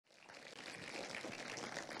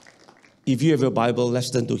If you have your Bible, let's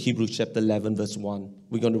turn to Hebrews chapter 11, verse 1.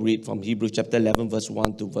 We're going to read from Hebrews chapter 11, verse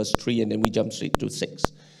 1 to verse 3, and then we jump straight to 6.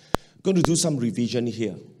 I'm going to do some revision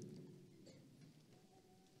here.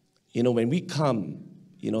 When we come,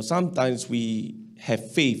 sometimes we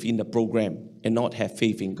have faith in the program and not have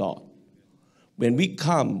faith in God. When we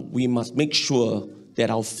come, we must make sure that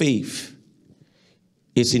our faith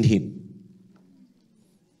is in Him.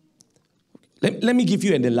 Let me give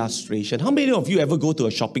you an illustration. How many of you ever go to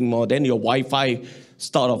a shopping mall, then your Wi-Fi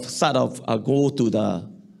start off go to the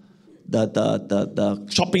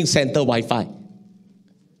shopping center Wi-Fi?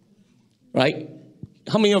 Right?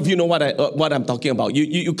 How many of you know what I'm talking about?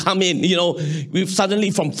 You come in, we've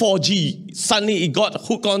suddenly from 4G, suddenly it got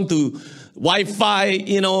hooked onto Wi-Fi,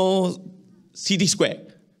 City Square.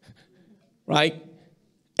 Right?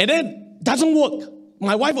 And then doesn't work.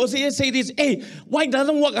 My wife will say this, hey, why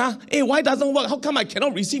doesn't work? Hey, why doesn't work? How come I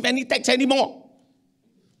cannot receive any text anymore?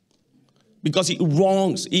 Because it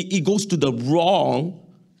wrongs. It goes to the wrong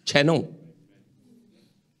channel.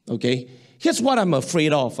 Okay? Here's what I'm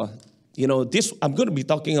afraid of. I'm going to be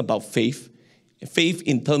talking about faith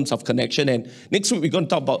in terms of connection. And next week we're going to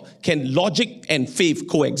talk about, can logic and faith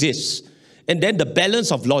coexist? And then the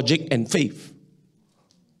balance of logic and faith.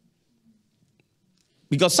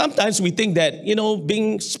 Because sometimes we think that,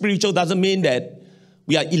 being spiritual doesn't mean that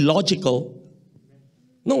we are illogical.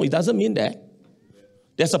 No, it doesn't mean that.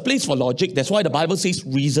 There's a place for logic. That's why the Bible says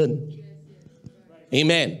reason.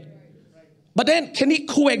 Amen. But then, can it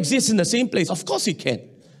coexist in the same place? Of course it can.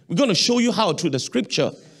 We're going to show you how through the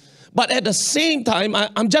scripture. But at the same time,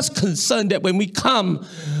 I'm just concerned that when we come,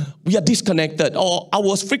 we are disconnected, or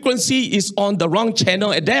our frequency is on the wrong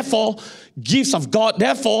channel, and therefore, gifts of God.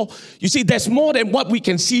 Therefore, you see, there's more than what we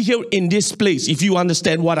can see here in this place, if you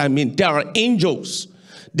understand what I mean. There are angels.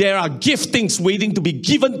 There are giftings waiting to be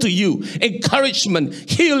given to you. Encouragement,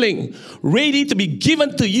 healing, ready to be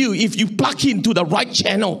given to you if you plug into the right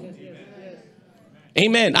channel.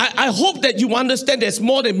 Amen. I hope that you understand there's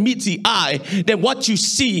more than meets the eye than what you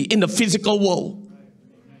see in the physical world.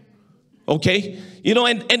 Okay?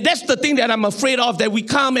 And that's the thing that I'm afraid of, that we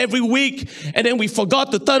come every week and then we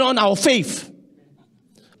forgot to turn on our faith.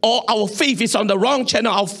 Or our faith is on the wrong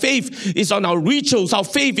channel. Our faith is on our rituals. Our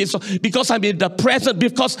faith is because I'm in the present,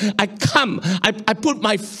 because I come. I put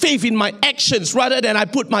my faith in my actions rather than I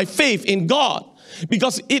put my faith in God.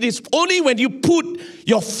 Because it is only when you put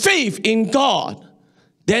your faith in God,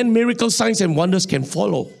 then miracles, signs, and wonders can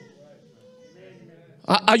follow.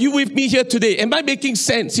 Are you with me here today? Am I making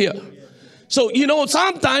sense here? So,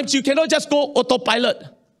 sometimes you cannot just go autopilot.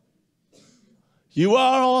 You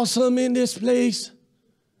are awesome in this place,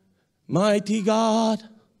 mighty God.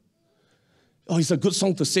 Oh, it's a good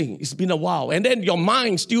song to sing. It's been a while. And then your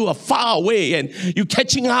mind still far away and you're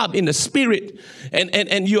catching up in the spirit.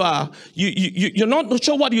 And you're not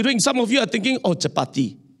sure what you're doing. Some of you are thinking, oh,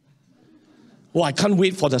 chapati. Oh, I can't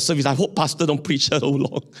wait for the service. I hope pastor don't preach so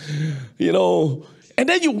long. And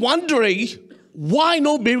then you're wondering, why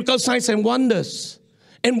no miracle signs and wonders?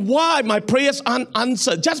 And why my prayers aren't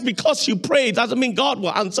answered? Just because you pray doesn't mean God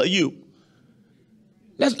will answer you.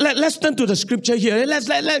 Let's turn to the scripture here.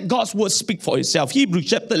 Let God's word speak for itself. Hebrews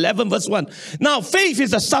chapter 11 verse 1. Now faith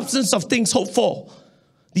is the substance of things hoped for,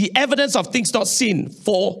 the evidence of things not seen,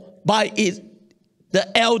 for by it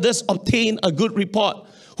the elders obtain a good report.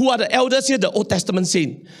 Who are the elders here? The Old Testament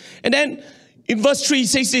saint. And then in verse 3 it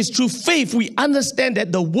says this, through faith we understand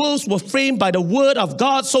that the worlds were framed by the word of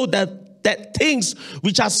God, so that things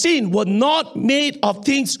which are seen were not made of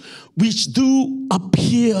things which do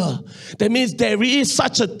appear. That means there is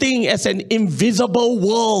such a thing as an invisible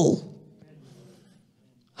world.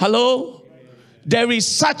 Hello? There is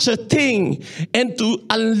such a thing. And to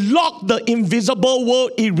unlock the invisible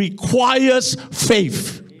world, it requires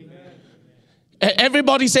faith.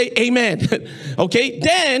 Everybody say amen. Okay,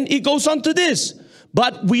 then it goes on to this.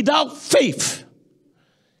 But without faith.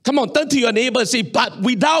 Come on, turn to your neighbor and say, but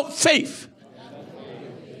without faith,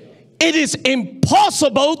 it is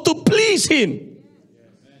impossible to please him.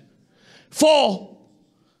 For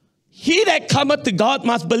he that cometh to God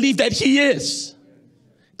must believe that he is.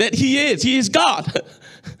 That he is God.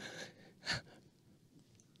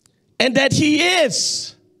 And that he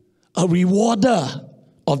is a rewarder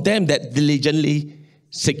of them that diligently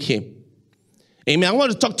seek him. Amen. I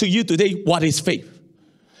want to talk to you today, what is faith?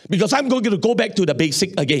 Because I'm going to go back to the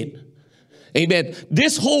basic again. Amen.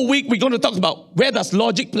 This whole week we're going to talk about where does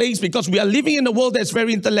logic place, because we are living in a world that's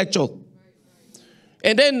very intellectual.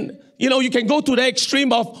 And then, you can go to the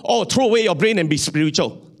extreme of, throw away your brain and be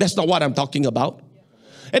spiritual. That's not what I'm talking about.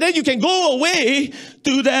 And then you can go away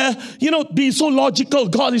to the, be so logical.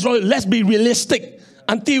 God is right. Let's be realistic.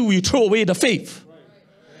 until we throw away the faith.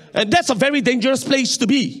 And that's a very dangerous place to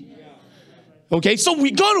be. Okay, so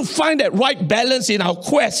we got to find that right balance in our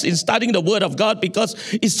quest in studying the Word of God, because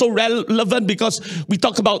it's so relevant, because we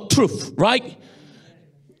talk about truth, right?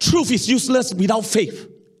 Truth is useless without faith.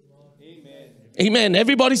 Amen.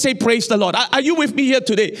 Everybody say praise the Lord. Are you with me here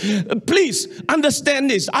today? Please understand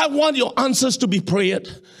this. I want your answers to be prayed.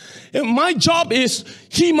 And my job is,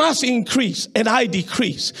 He must increase and I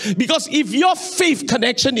decrease. Because if your faith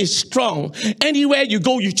connection is strong, anywhere you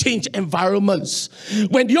go, you change environments.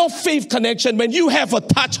 When your faith connection, when you have a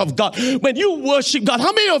touch of God, when you worship God,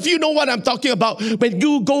 how many of you know what I'm talking about? When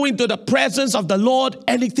you go into the presence of the Lord,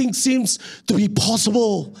 anything seems to be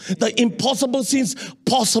possible. The impossible seems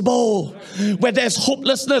possible. When there's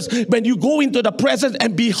hopelessness, when you go into the presence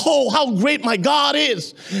and behold how great my God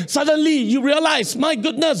is, suddenly you realize, my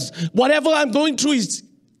goodness, whatever I'm going through is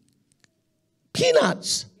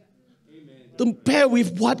peanuts compared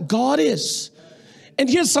with what God is. And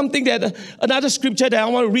here's something that, another scripture that I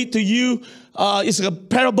want to read to you is a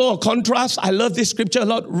parable or contrast. I love this scripture a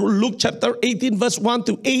lot. Luke chapter 18 verse 1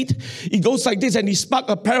 to 8. It goes like this: and he spoke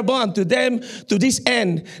a parable unto them to this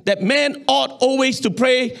end, that men ought always to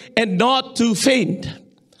pray and not to faint,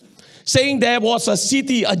 saying, there was a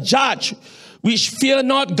city, a judge, which feared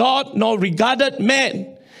not God, nor regarded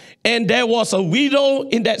man. And there was a widow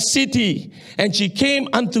in that city, and she came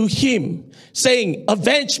unto him, saying,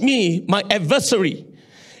 avenge me, my adversary.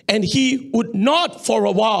 And he would not for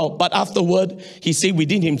a while, but afterward he said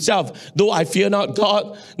within himself, though I fear not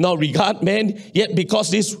God, nor regard man, yet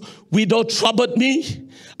because this widow troubled me,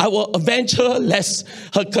 I will avenge her, lest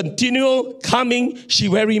her continual coming she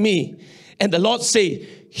weary me. And the Lord said,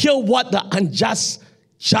 hear what the unjust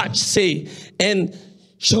judge say, and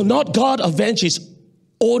shall not God avenge his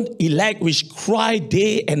own elect, which cry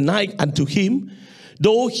day and night unto him,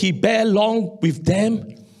 though he bear long with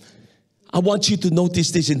them? I want you to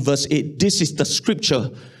notice this in verse 8. This is the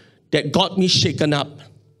scripture that got me shaken up.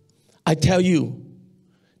 I tell you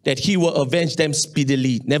that he will avenge them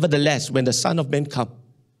speedily. Nevertheless, when the Son of Man come,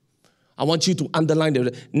 I want you to underline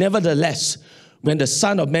that. Nevertheless, when the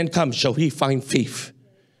Son of Man comes, shall he find faith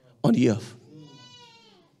on the earth?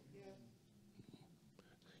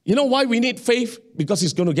 You know why we need faith? Because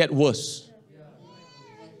it's going to get worse.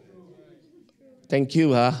 Thank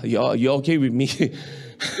you. You're okay with me?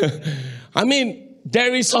 I mean,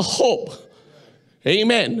 there is a hope.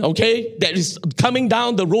 Amen. Okay? That is coming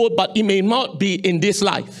down the road, but it may not be in this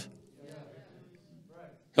life.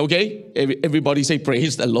 Okay? Everybody say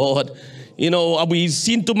praise the Lord. You know, we've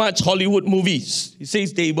seen too much Hollywood movies. It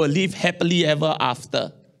says they will live happily ever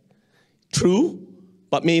after. True,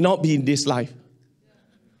 but may not be in this life.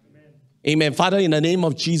 Amen. Father, in the name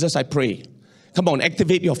of Jesus, I pray. Come on,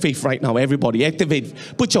 activate your faith right now, everybody. Activate.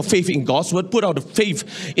 Put your faith in God's word. Put out the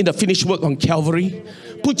faith in the finished work on Calvary.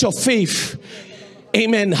 Put your faith,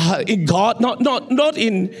 amen, in God. Not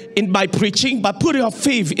in my preaching, but put your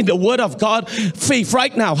faith in the word of God. Faith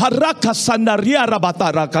right now. Come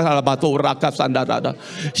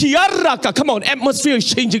on, atmosphere is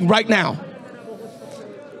changing right now.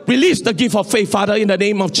 Release the gift of faith, Father, in the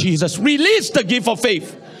name of Jesus. Release the gift of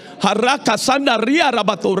faith.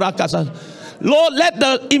 Lord, let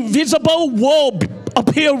the invisible world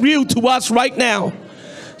appear real to us right now.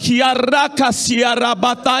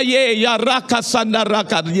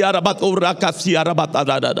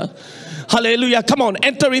 Hallelujah. Come on,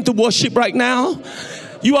 enter into worship right now.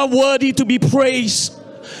 You are worthy to be praised.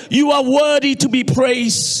 You are worthy to be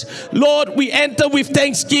praised. Lord, we enter with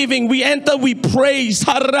thanksgiving. We enter with praise.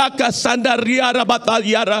 I don't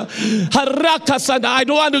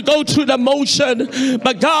want to go through the motion,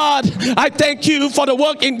 but God, I thank you for the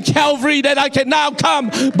work in Calvary, that I can now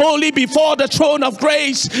come boldly before the throne of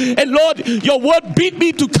grace. And Lord, your word beat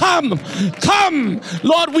me to come. Come,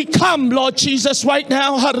 Lord, we come, Lord Jesus, right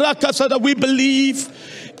now. We believe.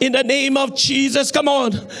 In the name of Jesus, come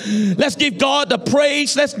on. Let's give God the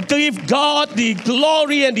praise. Let's give God the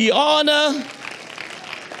glory and the honor.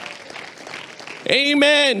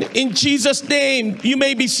 Amen. In Jesus' name, you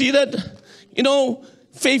may be seated. You know,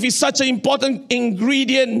 faith is such an important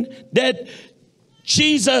ingredient that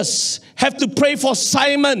Jesus had to pray for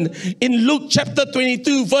Simon in Luke chapter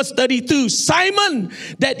 22, verse 32. Simon,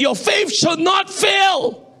 that your faith shall not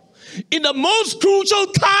fail. In the most crucial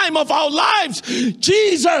time of our lives,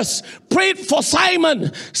 Jesus prayed for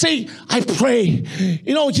Simon. Say, I pray.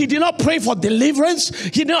 You know, he did not pray for deliverance.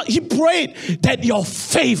 He prayed that your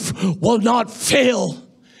faith will not fail.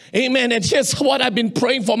 Amen. And here's what I've been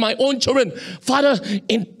praying for my own children. Father,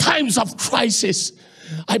 in times of crisis,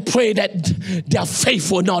 I pray that their faith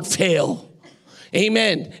will not fail.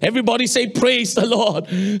 Amen. Everybody say praise the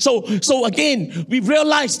Lord. So again, we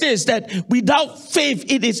realize this, that without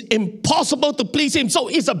faith, it is impossible to please him. So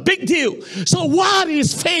it's a big deal. So what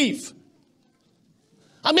is faith?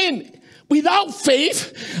 I mean, without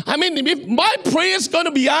faith, if my prayer is going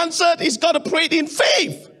to be answered, it's got to pray in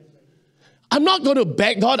faith. I'm not going to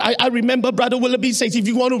beg God. I remember Brother Willoughby says, if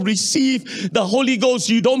you want to receive the Holy Ghost,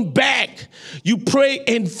 you don't beg. You pray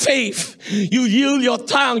in faith. You yield your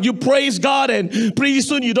tongue. You praise God, and pretty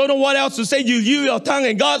soon you don't know what else to say. You yield your tongue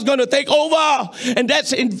and God's going to take over. And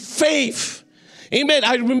that's in faith. Amen.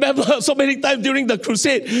 I remember so many times during the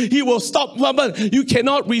crusade, he will stop. You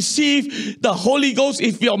cannot receive the Holy Ghost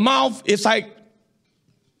if your mouth is like,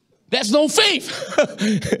 there's no faith.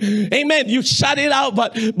 Amen. You shut it out,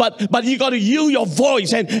 but you got to yield your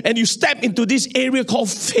voice and you step into this area called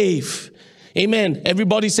faith. Amen.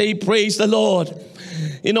 Everybody say praise the Lord.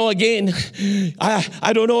 You know, again,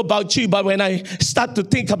 I don't know about you, but when I start to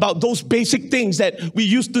think about those basic things that we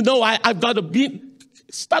used to know, I've got to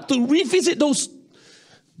start to revisit those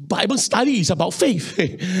Bible studies about faith.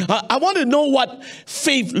 I want to know what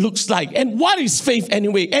faith looks like. And what is faith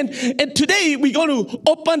anyway? And today we're going to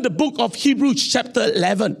open the book of Hebrews chapter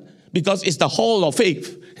 11 because it's the hall of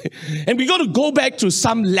faith. And we're going to go back to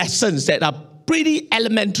some lessons that are pretty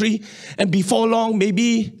elementary. And before long,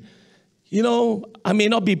 maybe, I may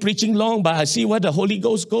not be preaching long, but I see where the Holy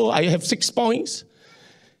Ghost go. I have 6 points.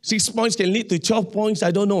 6 points can lead to 12 points. I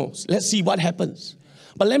don't know. Let's see what happens.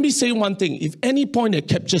 But let me say one thing. If any point that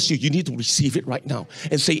captures you, you need to receive it right now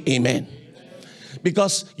and say amen.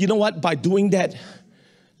 Because you know what? By doing that,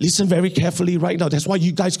 listen very carefully right now. That's why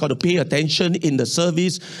you guys got to pay attention in the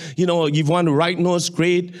service. If you want to write notes,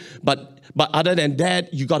 great. But other than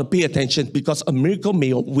that, you got to pay attention because a miracle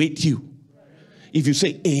may await you. If you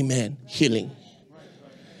say amen, healing.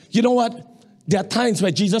 You know what? There are times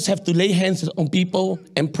where Jesus have to lay hands on people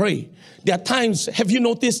and pray. There are times, have you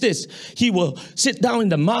noticed this? He will sit down in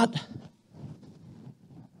the mud.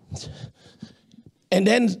 And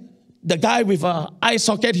then the guy with an eye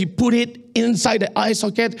socket, he put it inside the eye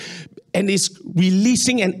socket and is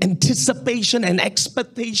releasing an anticipation and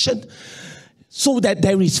expectation so that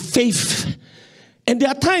there is faith. And there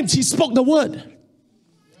are times he spoke the word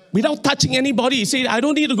without touching anybody. He said, I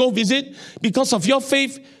don't need to go visit because of your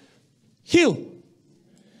faith. Heal.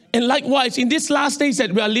 And likewise, in these last days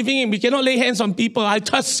that we are living in, we cannot lay hands on people. I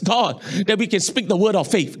trust God that we can speak the word of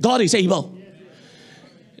faith. God is able.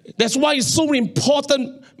 That's why it's so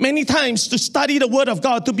important many times to study the word of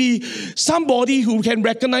God, to be somebody who can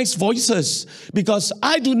recognize voices. Because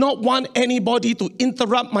I do not want anybody to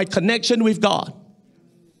interrupt my connection with God.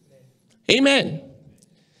 Amen.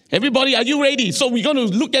 Everybody, are you ready? So we're going to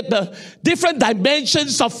look at the different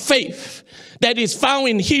dimensions of faith that is found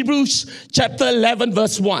in Hebrews chapter 11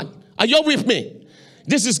 verse 1. Are you with me?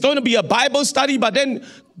 This is going to be a Bible study, but then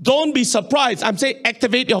don't be surprised. I'm saying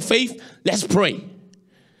activate your faith. Let's pray.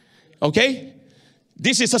 Okay?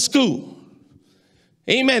 This is a school.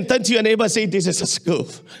 Amen. Turn to your neighbor and say, this is a school.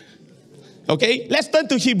 Okay? Let's turn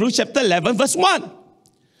to Hebrews chapter 11 verse 1.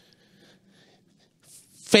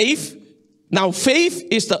 Faith. Now, faith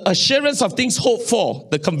is the assurance of things hoped for,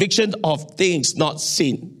 the conviction of things not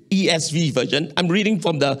seen. ESV version. I'm reading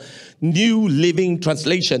from the New Living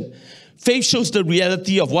Translation. Faith shows the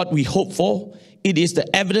reality of what we hope for. It is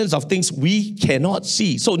the evidence of things we cannot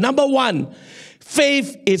see. So number one,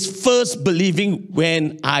 faith is first believing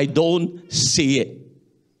when I don't see it.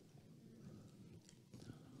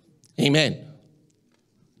 Amen.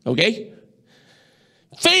 Okay?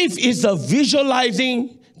 Faith is the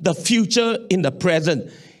visualizing the future in the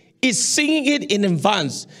present. It's seeing it in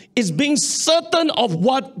advance. It's being certain of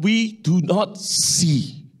what we do not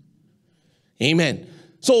see. Amen.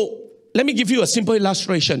 So let me give you a simple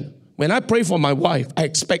illustration. When I pray for my wife, I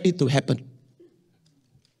expect it to happen.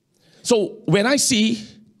 So when I see,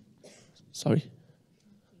 sorry.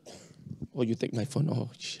 Oh, you take my phone. Oh,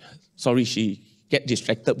 sorry, she get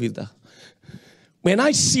distracted with the. When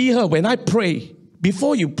I see her, when I pray,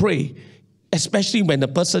 before you pray, especially when the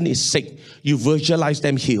person is sick, you visualize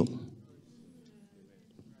them healed.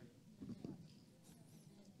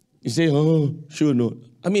 You say, oh, sure not.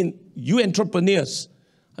 You entrepreneurs,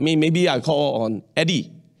 maybe I call on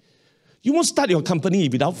Eddie. You won't start your company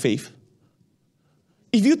without faith.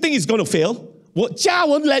 If you think it's going to fail, Jia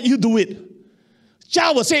won't let you do it.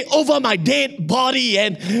 Jia will say, over my dead body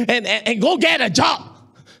and go get a job.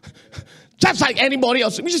 Just like anybody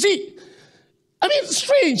else. You see,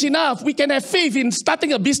 strange enough, we can have faith in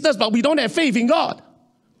starting a business, but we don't have faith in God.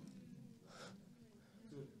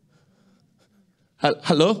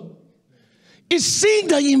 Hello? It's seeing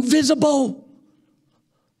the invisible.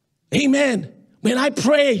 Amen. When I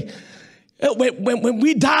pray, when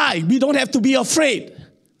we die, we don't have to be afraid.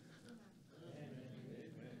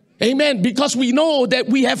 Amen. Because we know that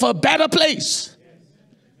we have a better place.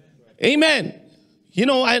 Amen. You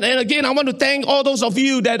know, and again, I want to thank all those of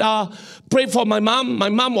you that prayed for my mom. My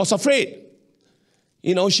mom was afraid.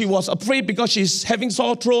 You know, she was afraid because she's having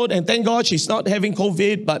sore throat, and thank God she's not having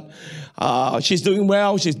COVID, but she's doing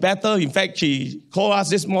well. She's better. In fact, she called us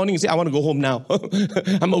this morning and said, I want to go home now.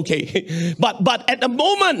 I'm okay. But at the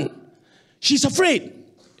moment, she's afraid.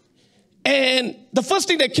 And the first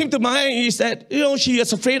thing that came to mind is that, you know, she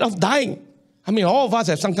is afraid of dying. I mean, all of us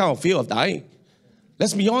have some kind of fear of dying.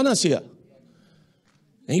 Let's be honest here.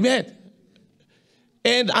 Amen.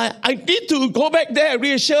 And I need to go back there and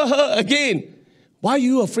reassure her again. Why are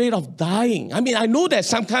you afraid of dying? I mean, I know there's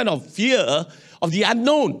some kind of fear of the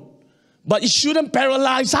unknown, but it shouldn't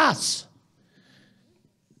paralyze us.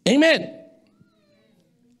 Amen.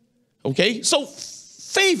 Okay, so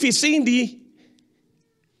faith is seeing the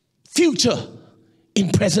future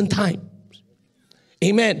in present time.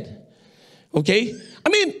 Amen. Okay, I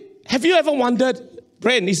mean, have you ever wondered,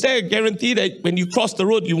 Brent, is there a guarantee that when you cross the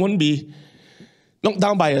road, you won't be knocked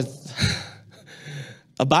down by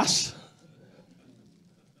a bus?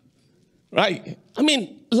 Right? I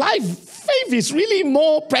mean, faith is really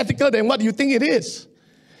more practical than what you think it is.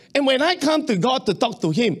 And when I come to God to talk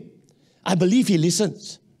to Him, I believe He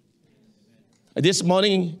listens. This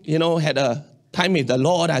morning, you know, had a time with the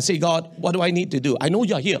Lord. I say, God, what do I need to do? I know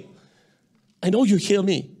you're here. I know you hear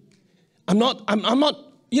me. I'm not,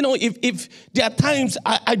 you know, if there are times,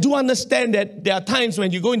 I do understand that there are times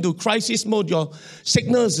when you go into crisis mode, your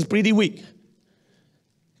signal is pretty weak.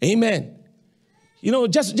 Amen. You know,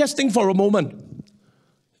 just think for a moment.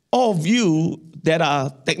 All of you that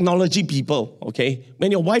are technology people, okay,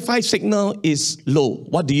 when your Wi-Fi signal is low,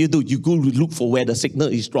 what do? You go look for where the signal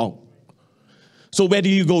is strong. So where do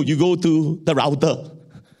you go? You go to the router.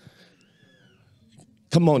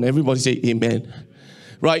 Come on, everybody say amen.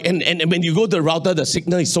 Right, and when you go to the router, the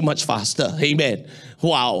signal is so much faster. Amen.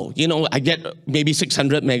 Wow, you know, I get maybe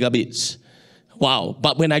 600 megabits. Wow,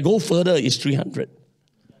 but when I go further, it's 300.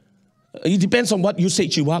 It depends on what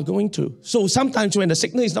usage you are going to. So sometimes when the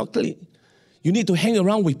signal is not clear, you need to hang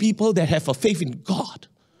around with people that have a faith in God.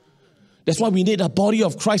 That's why we need a body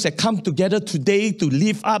of Christ that come together today to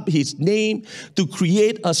lift up His name, to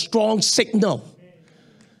create a strong signal.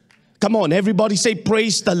 Come on, everybody say,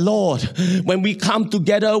 praise the Lord. When we come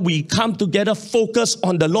together focused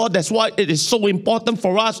on the Lord. That's why it is so important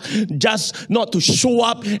for us just not to show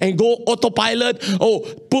up and go autopilot. Oh,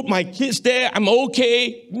 put my kids there, I'm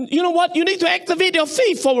okay. You know what? You need to activate your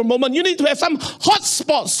faith for a moment. You need to have some hot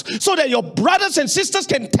spots so that your brothers and sisters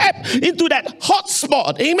can tap into that hot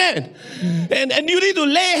spot. Amen. And you need to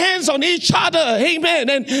lay hands on each other. Amen.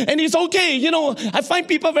 And it's okay. You know, I find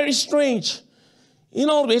people very strange. You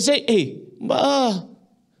know, they say, hey,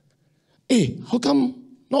 how come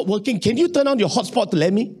not working? Can you turn on your hotspot to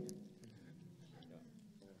let me?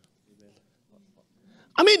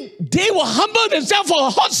 I mean, they will humble themselves for a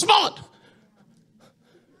hotspot.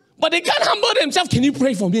 But they can't humble themselves. Can you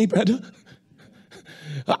pray for me, brother?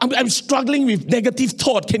 I'm struggling with negative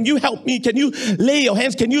thought. Can you help me? Can you lay your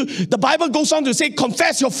hands? The Bible goes on to say,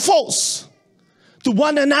 confess your faults to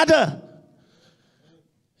one another.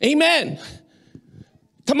 Amen.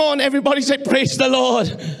 Come on, everybody say, praise the Lord.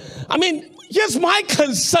 I mean, here's my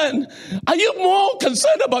concern. Are you more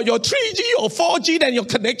concerned about your 3G or 4G than your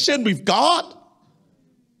connection with God?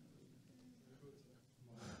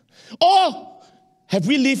 Or have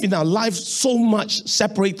we lived in our life so much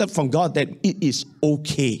separated from God that it is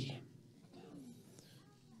okay?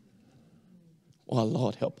 Oh,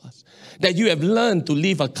 Lord, help us. That you have learned to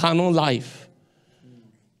live a carnal life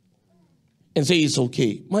and say it's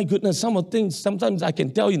okay. My goodness, some of the things, sometimes I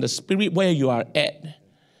can tell in the spirit where you are at.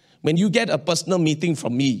 When you get a personal meeting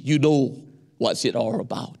from me, you know what's it all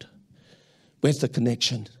about. Where's the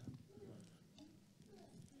connection?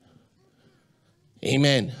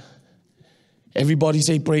 Amen. Everybody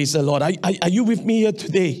say, praise the Lord. Are you with me here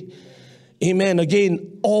today? Amen.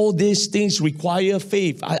 Again, all these things require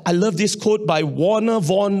faith. I love this quote by Wernher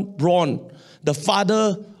von Braun, the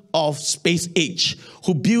father of space age,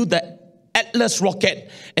 who built the Atlas rocket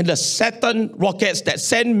and the Saturn rockets that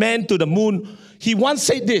send men to the moon. He once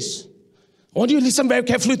said this. I want you to listen very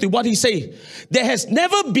carefully to what he said. There has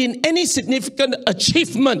never been any significant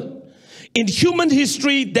achievement in human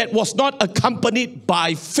history that was not accompanied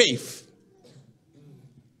by faith.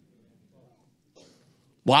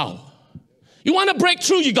 Wow. You want to break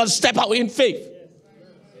through, you got to step out in faith.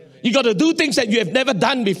 You got to do things that you have never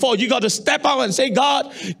done before. You got to step out and say,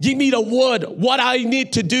 God, give me the word, what I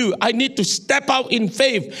need to do. I need to step out in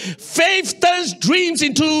faith. Faith turns dreams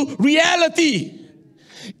into reality.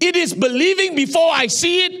 It is believing before I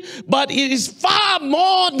see it, but it is far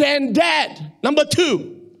more than that. Number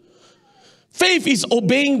 2, faith is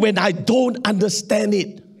obeying when I don't understand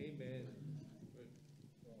it.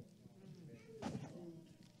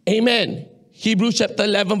 Amen. Hebrews chapter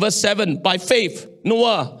 11 verse 7. By faith,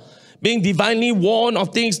 Noah, being divinely warned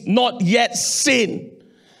of things not yet seen.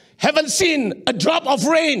 Haven't seen a drop of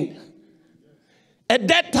rain. At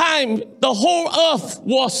that time, the whole earth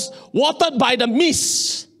was watered by the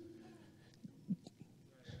mist.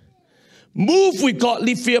 Moved with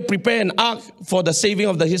godly fear, prepare an ark for the saving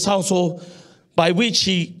of his household, by which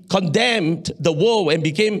he condemned the world and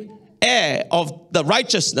became heir of the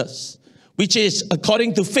righteousness, which is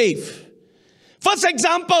according to faith. First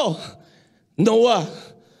example, Noah.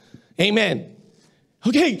 Amen.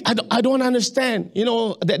 Okay, I don't understand. You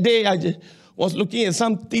know, that day I was looking at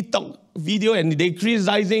some TikTok video and they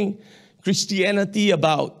criticizing Christianity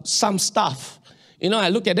about some stuff. You know, I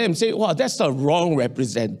look at them and say, wow, that's the wrong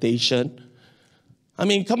representation. I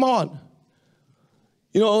mean, come on.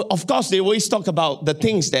 You know, of course, they always talk about the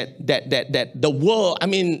things that the world, I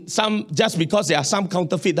mean, some, just because there are some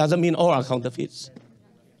counterfeit doesn't mean all are counterfeits.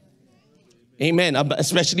 Amen.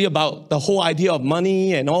 Especially about the whole idea of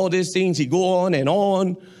money and all these things. You go on and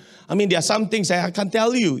on. I mean, there are some things that I can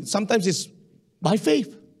tell you. Sometimes it's by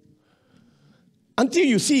faith. Until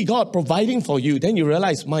you see God providing for you, then you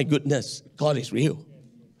realize, my goodness, God is real.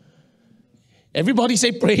 Everybody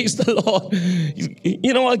say, praise the Lord.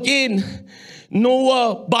 You know, again,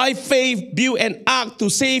 Noah, by faith, built an ark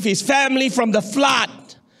to save his family from the flood.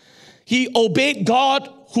 He obeyed God,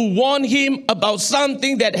 who warned him about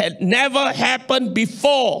something that had never happened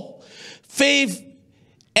before. Faith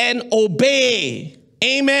and obey.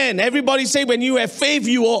 Amen. Everybody say, when you have faith,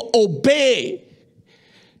 you will obey.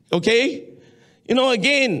 Okay? You know,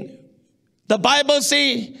 again, the Bible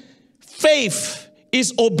says faith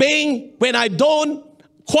is obeying when I don't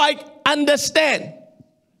quite understand.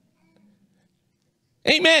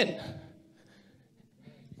 Amen.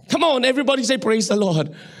 Come on, everybody say praise the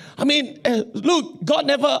Lord. I mean, look, God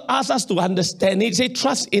never asked us to understand it. He said,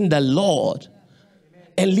 trust in the Lord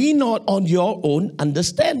and lean not on your own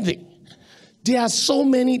understanding. There are so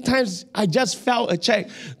many times I just felt a check.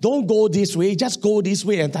 Don't go this way, just go this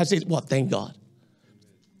way. And I said, well, thank God.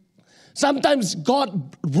 Sometimes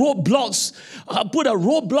God put a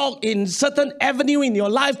roadblock in certain avenue in your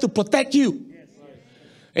life to protect you.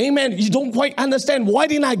 Amen. You don't quite understand. Why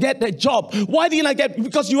didn't I get that job? Why didn't I get?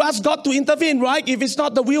 Because you asked God to intervene, right? If it's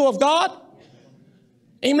not the will of God.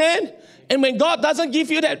 Amen. And when God doesn't give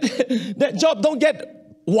you that job, don't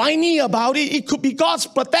get whiny about it. It could be God's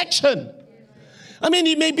protection. I mean,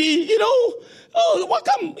 it may be, you know, oh, what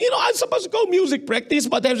come? You know, I'm supposed to go music practice,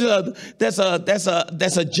 but there's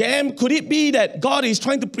a jam. Could it be that God is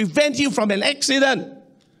trying to prevent you from an accident?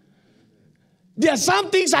 There are some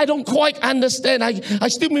things I don't quite understand. I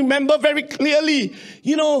still remember very clearly,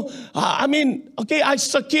 you know, I mean, okay, I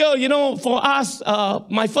secure, you know, for us,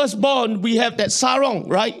 my firstborn, we have that sarong,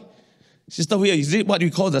 right? Sister Weir, is it what we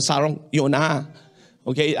call the sarong? Yona.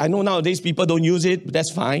 Okay, I know nowadays people don't use it, but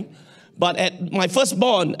that's fine. But at my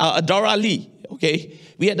firstborn, Adora Lee, okay,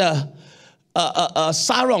 we had a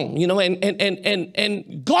sarong, you know,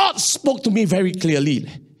 and God spoke to me very clearly.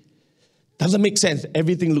 Doesn't make sense.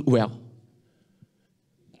 Everything looked well.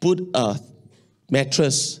 Put a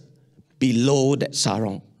mattress below that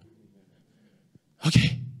sarong.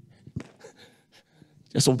 Okay.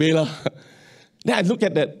 Just obey lah. Then I look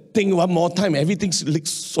at that thing one more time. Everything looks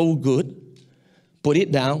so good. Put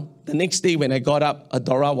it down. The next day when I got up,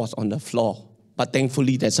 Adora was on the floor. But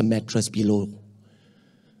thankfully, there's a mattress below.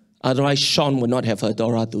 Otherwise, Sean will not have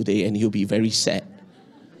Adora today and he'll be very sad.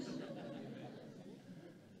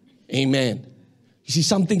 Amen. You see,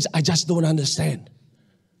 some things I just don't understand.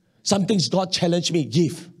 Some things God challenged me,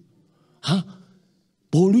 give. Huh?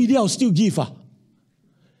 But I'll still give.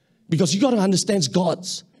 Because you got to understand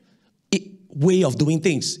God's way of doing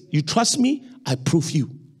things. You trust me, I prove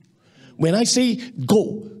you. When I say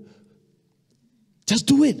go, just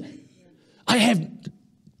do it. I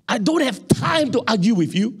don't have time to argue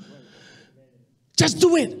with you. Just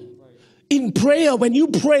do it. In prayer, when you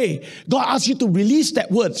pray, God asks you to release that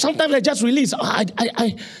word. Sometimes I just release.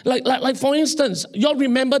 Like for instance, y'all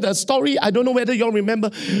remember the story? I don't know whether y'all remember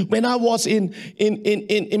when I was in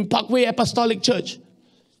Parkway Apostolic Church.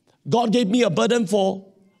 God gave me a burden for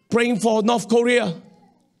praying for North Korea.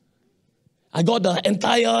 I got the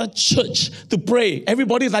entire church to pray.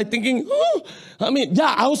 Everybody's like thinking, oh,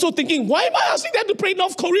 I also thinking, why am I asking them to pray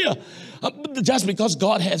North Korea? Just because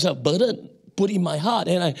God has a burden put in my heart,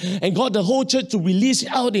 and got the whole church to release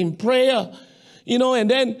out in prayer. And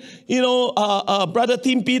then, Brother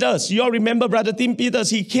Tim Peters, you all remember Brother Tim Peters?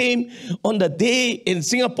 He came on the day in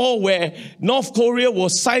Singapore where North Korea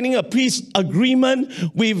was signing a peace agreement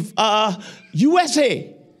with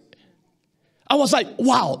USA. I was like,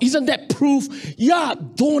 wow, isn't that proof? Yeah,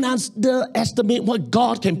 don't underestimate what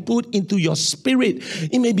God can put into your spirit.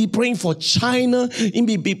 It may be praying for China. It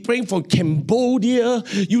may be praying for Cambodia.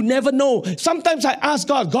 You never know. Sometimes I ask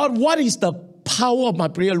God, what is the power of my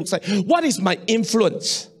prayer looks like? What is my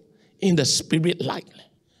influence in the spirit like?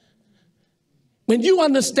 When you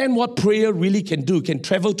understand what prayer really can do, can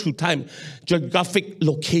travel through time, geographic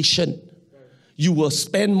location, you will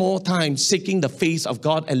spend more time seeking the face of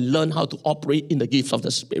God and learn how to operate in the gifts of the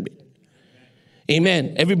Spirit.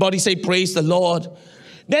 Amen. Everybody say, praise the Lord.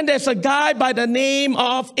 Then there's a guy by the name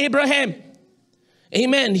of Abraham.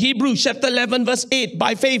 Amen. Hebrews chapter 11 verse 8.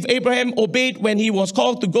 By faith, Abraham obeyed when he was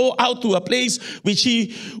called to go out to a place which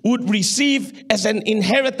he would receive as an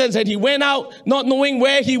inheritance. And he went out not knowing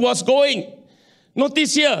where he was going.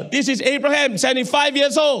 Notice here, this is Abraham, 75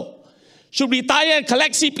 years old. Should retire and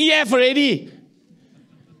collect CPF already.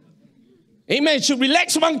 Amen. Should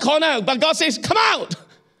relax one corner, but God says, come out.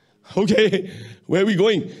 Okay, where are we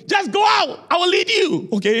going? Just go out. I will lead you.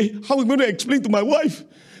 Okay, how are we going to explain to my wife?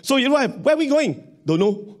 So, where are we going? Don't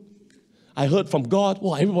know. I heard from God.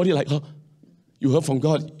 Oh, everybody like, oh, you heard from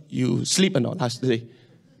God. You sleep or not last day?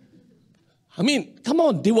 Come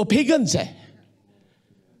on, they were pagans.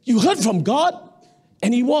 You heard from God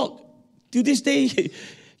and he walked. To this day,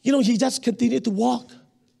 he just continued to walk.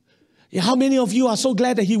 Yeah, how many of you are so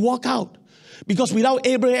glad that he walked out? Because without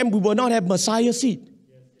Abraham, we will not have Messiah seed.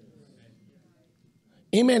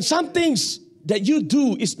 Amen. Some things that you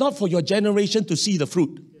do is not for your generation to see the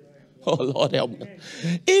fruit. Oh, Lord help me.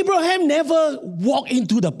 Abraham never walked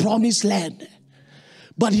into the promised land.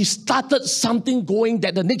 But he started something going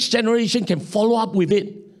that the next generation can follow up with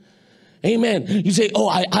it. Amen. You say, oh,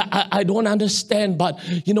 I don't understand, but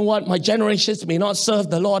you know what? My generations may not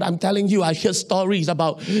serve the Lord. I'm telling you, I hear stories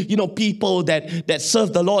about, people that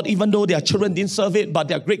serve the Lord, even though their children didn't serve it, but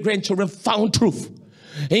their great-grandchildren found truth.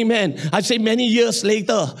 Amen. I say many years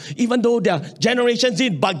later, even though their generations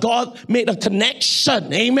did, but God made a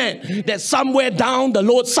connection. Amen. That somewhere down the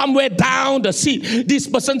road, somewhere down the sea, this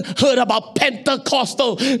person heard about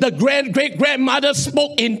Pentecostal. The great-grandmother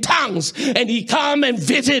spoke in tongues and he come and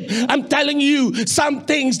visit. I'm telling you, some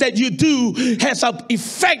things that you do has an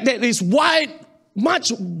effect that is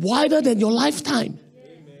much wider than your lifetime.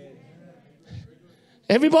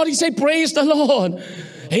 Everybody say, praise the Lord.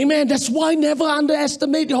 Amen. That's why never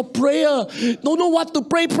underestimate your prayer. Don't know what to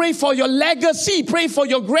pray. Pray for your legacy. Pray for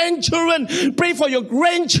your grandchildren. Pray for your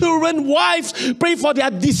grandchildren's wives. Pray for their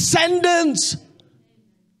descendants.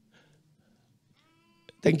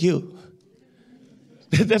 Thank you.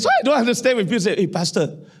 That's why I don't understand when people say, hey,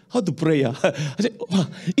 Pastor, how to pray? I say,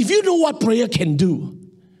 if you know what prayer can do,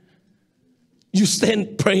 you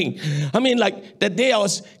stand praying. Like that day I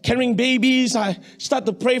was carrying babies. I start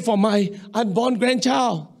to pray for my unborn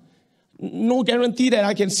grandchild. No guarantee that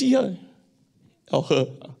I can see her. Or her.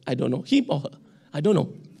 I don't know. Him or her. I don't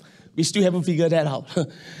know. We still haven't figured that out.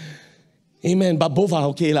 Amen. But both are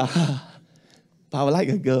okay lah. But I would like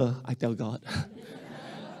a girl, I tell God.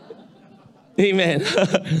 Amen.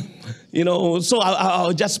 So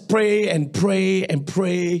I'll just pray and pray and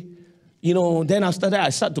pray. Then after that, I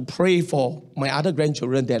start to pray for my other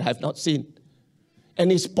grandchildren that I have not seen.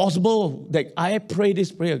 And it's possible that I pray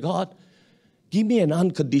this prayer, God, give me an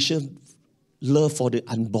unconditional love for the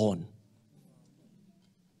unborn.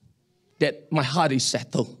 That my heart is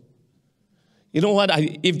settled. You know what?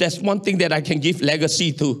 If there's one thing that I can give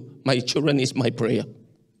legacy to my children is my prayer.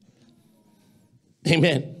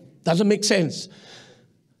 Amen. Doesn't make sense.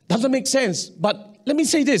 Doesn't make sense. But let me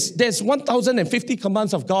say this. There's 1,050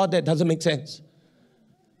 commands of God that doesn't make sense.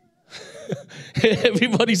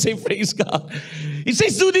 Everybody say praise God. He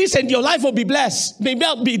says do this and your life will be blessed. Maybe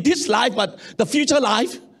not be this life, but the future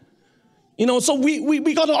life. So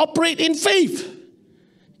we got to operate in faith.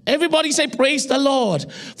 Everybody say praise the Lord.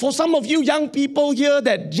 For some of you young people here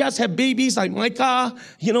that just have babies like Micah,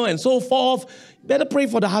 and so forth, better pray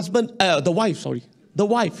for the wife.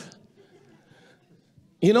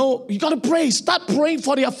 You got to pray. Start praying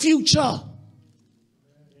for their future.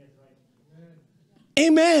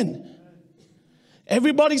 Amen.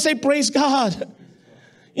 Everybody say praise God.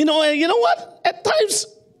 And you know what? At times,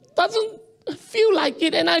 feel like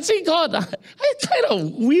it. And I say, God, I'm kind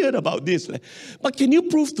of weird about this. But can you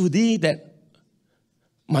prove to thee that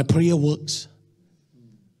my prayer works?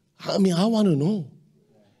 I mean, I want to know.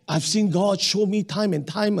 I've seen God show me time and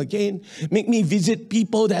time again, make me visit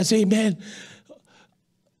people that say, man,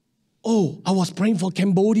 oh, I was praying for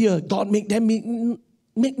Cambodia. God make them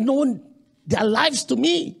make known their lives to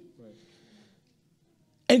me.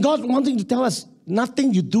 And God wanting to tell us,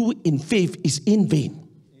 nothing you do in faith is in vain.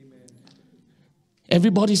 Amen.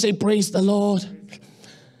 Everybody say, praise the Lord.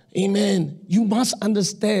 Amen. You must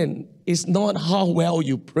understand, it's not how well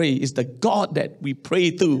you pray. It's the God that we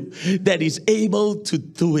pray to that is able to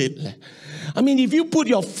do it. I mean, if you put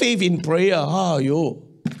your faith in prayer, it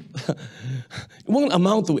won't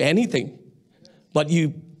amount to anything. But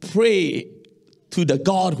you pray to the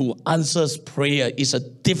God who answers prayer is a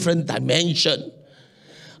different dimension.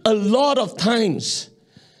 A lot of times,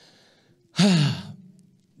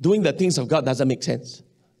 doing the things of God doesn't make sense.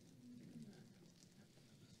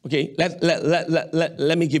 Okay,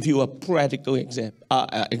 let me give you a practical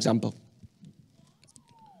example.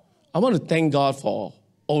 I want to thank God for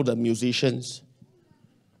all the musicians,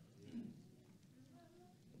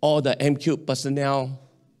 all the MQ personnel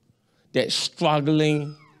that's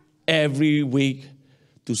struggling every week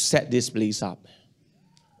to set this place up.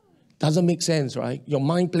 Doesn't make sense, right? Your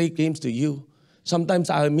mind play games to you. Sometimes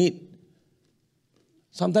I admit,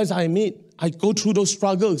 I go through those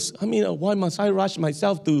struggles. I mean, why must I rush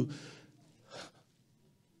myself to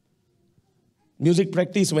music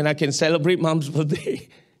practice when I can celebrate Mom's birthday?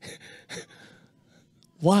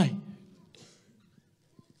 Why?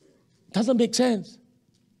 Doesn't make sense.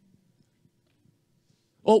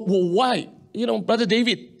 Oh, well, why? You know, Brother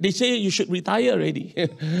David, they say you should retire already.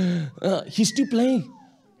 He's still playing.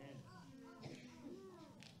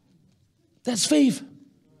 That's faith.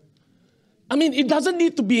 I mean, it doesn't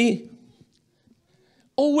need to be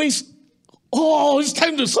always, it's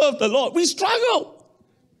time to serve the Lord. We struggle.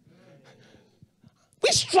 We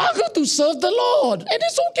struggle to serve the Lord. And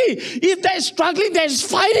it's okay. If there's struggling, there's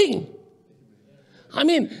fighting. I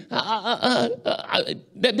mean, that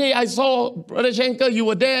day I saw Brother Schenker, you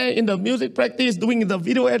were there in the music practice, doing the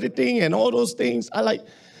video editing and all those things. I like,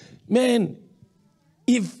 man,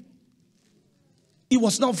 if it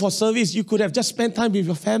was not for service, you could have just spent time with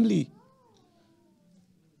your family.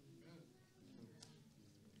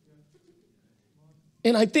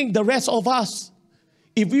 And I think the rest of us,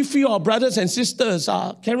 if we feel our brothers and sisters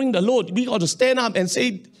are carrying the load, we got to stand up and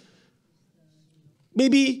say,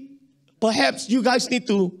 maybe, perhaps you guys need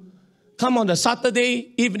to come on the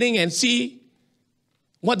Saturday evening and see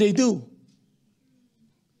what they do.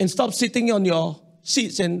 And stop sitting on your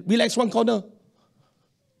seats and relax one corner.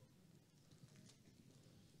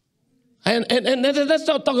 And let's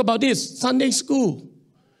not talk about this. Sunday school.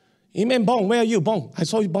 Amen, Bong. Where are you, Bong? I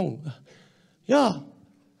saw you, Bong. Yeah.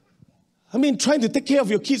 I mean, trying to take care of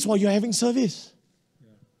your kids while you're having service.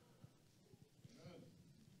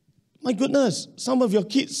 My goodness, some of your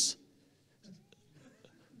kids.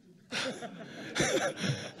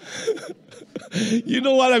 You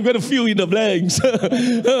know what? I'm going to fill in the blanks.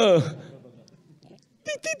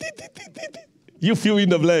 You fill in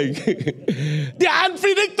the blank. They're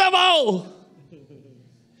unpredictable.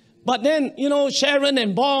 But then, you know, Sharon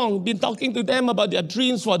and Bong been talking to them about their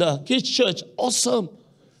dreams for the kids' church. Awesome.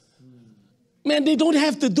 Man, they don't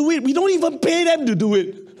have to do it. We don't even pay them to do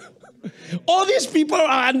it. All these people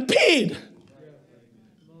are unpaid.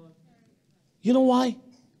 You know why?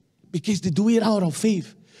 Because they do it out of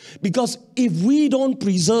faith. Because if we don't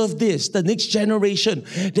preserve this, the next generation,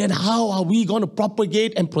 then how are we going to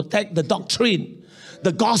propagate and protect the doctrine,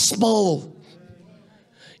 the gospel?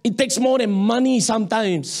 It takes more than money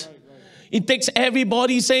sometimes. It takes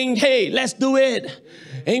everybody saying, hey, let's do it.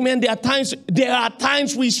 Amen. There are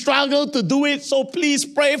times we struggle to do it, so please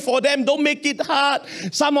pray for them. Don't make it hard.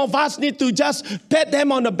 Some of us need to just pat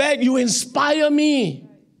them on the back. You inspire me.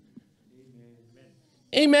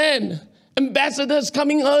 Amen. Ambassadors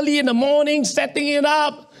coming early in the morning, setting it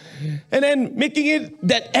up, and then making it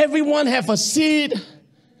that everyone have a seat.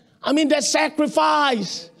 I mean, that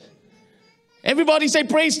sacrifice. Everybody say,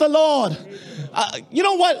 praise the Lord. You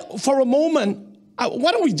know what? For a moment,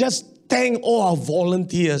 why don't we just thank all our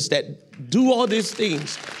volunteers that do all these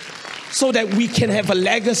things so that we can have a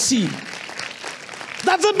legacy?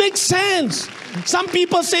 Doesn't make sense. Some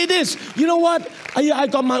people say this, you know what? I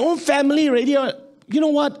got my own family already. You know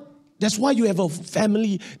what? That's why you have a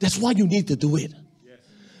family. That's why you need to do it. Yes.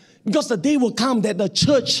 Because the day will come that the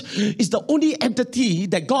church is the only entity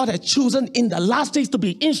that God has chosen in the last days to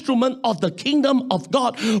be instrument of the kingdom of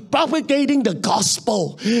God, propagating the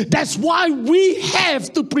gospel. That's why we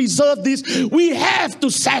have to preserve this. We have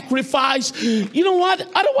to sacrifice. You know what?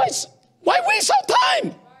 Otherwise, why waste our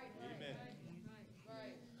time?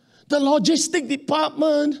 The logistic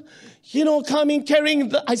department, coming,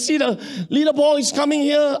 carrying, I see the little boys coming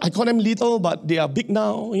here. I call them little, but they are big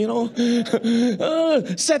now,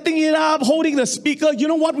 setting it up, holding the speaker. You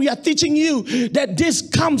know what? We are teaching you that this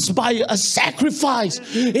comes by a sacrifice.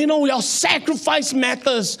 Your sacrifice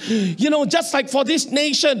matters. Just like for this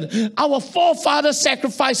nation, our forefathers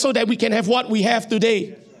sacrificed so that we can have what we have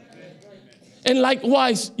today. And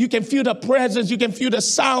likewise, you can feel the presence, you can feel the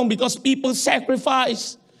sound because people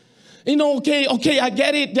sacrifice. Okay, I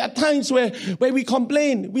get it. There are times where we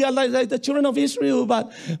complain. We are like the children of Israel,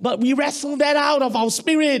 but we wrestle that out of our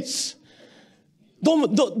spirits.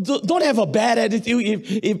 Don't have a bad attitude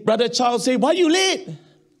if Brother Charles say, why are you late?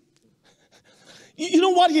 You know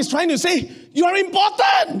what he's trying to say? You are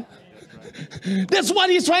important. That's what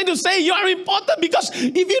he's trying to say. You are important because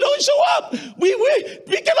if you don't show up,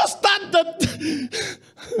 we cannot start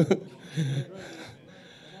the...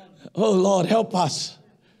 Oh, Lord, help us.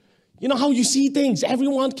 You know how you see things.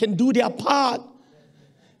 Everyone can do their part.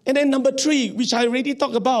 And then number 3, which I already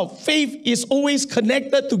talked about, faith is always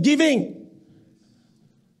connected to giving.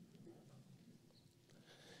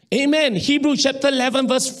 Amen. Hebrews chapter 11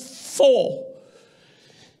 verse 4.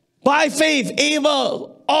 By faith,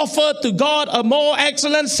 Abel offered to God a more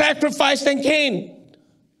excellent sacrifice than Cain,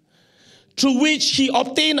 through which he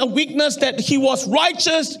obtained a witness that he was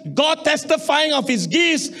righteous, God testifying of his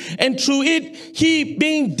gifts, and through it, he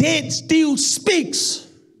being dead still speaks.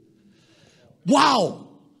 Wow.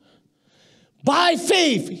 By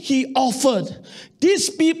faith, he offered.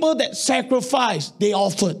 These people that sacrificed, they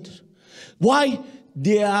offered. Why?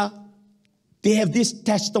 They have this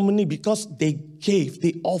testimony because they gave,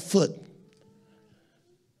 they offered.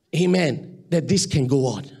 Amen. That this can go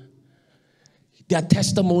on. Their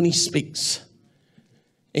testimony speaks.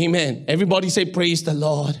 Amen. Everybody say, praise the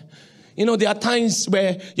Lord. There are times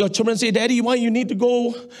where your children say, Daddy, why you need to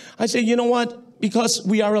go? I say, you know what? Because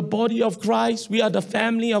we are a body of Christ. We are the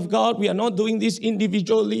family of God. We are not doing this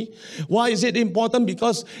individually. Why is it important?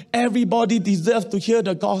 Because everybody deserves to hear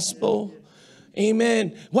the gospel.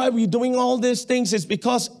 Amen. Why we're doing all these things is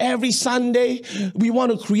because every Sunday we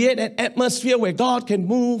want to create an atmosphere where God can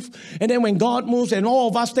move. And then when God moves and all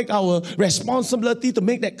of us take our responsibility to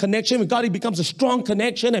make that connection with God, it becomes a strong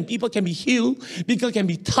connection and people can be healed. People can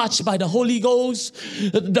be touched by the Holy Ghost.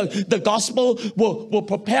 The gospel will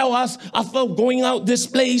propel us after going out this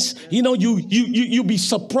place. You'll be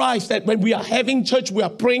surprised that when we are having church, we are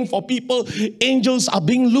praying for people. Angels are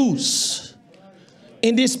being loose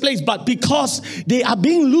in this place, but because they are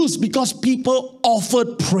being loose, because people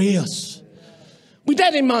offered prayers. With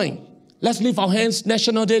that in mind, let's lift our hands.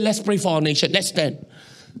 National Day, let's pray for our nation. Let's stand.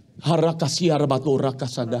 Come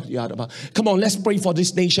on, let's pray for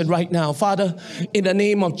this nation right now. Father, in the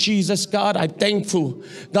name of Jesus, God, I'm thankful,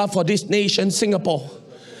 God, for this nation, Singapore.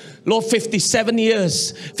 Lord, 57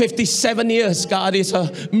 years, God, is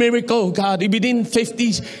a miracle, God. Within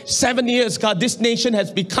 57 years, God, this nation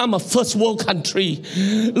has become a first world country.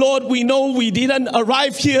 Lord, we know we didn't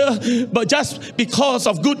arrive here, but just because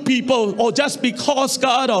of good people or just because,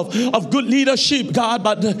 God, of good leadership, God,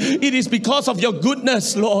 but it is because of your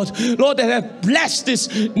goodness, Lord. Lord, that have blessed this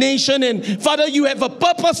nation. And Father, you have a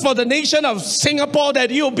purpose for the nation of Singapore,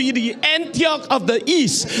 that you'll be the Antioch of the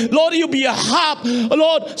East. Lord, you'll be a hub,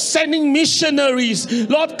 Lord, sending missionaries,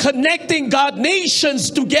 Lord, connecting, God,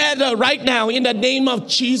 nations together right now in the name of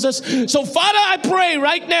Jesus. So, Father, I pray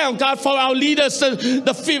right now, God, for our leaders, the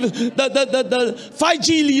 5G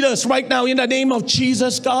leaders right now in the name of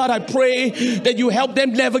Jesus, God. I pray that you help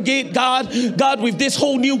them navigate, God, with this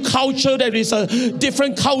whole new culture that is a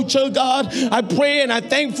different culture, God. I pray and I'm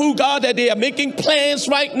thankful, God, that they are making plans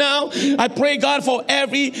right now. I pray, God, for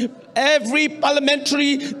every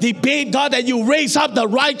parliamentary debate, God, that you raise up the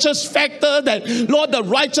righteous factor, that, Lord, the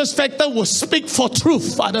righteous factor will speak for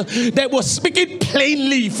truth, Father, that will speak it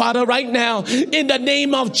plainly, Father, right now, in the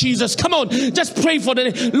name of Jesus. Come on, just pray for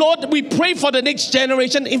the, Lord, we pray for the next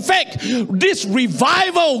generation. In fact, this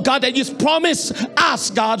revival, God, that you promised us,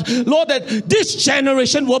 God, Lord, that this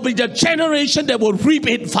generation will be the generation that will reap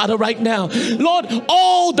it, Father, right now. Lord,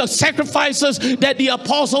 all the sacrifices that the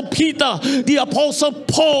Apostle Peter, the Apostle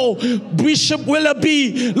Paul, Bishop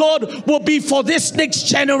Willoughby, Lord, will be for this next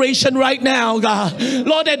generation right now, God.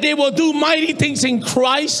 Lord, that they will do mighty things in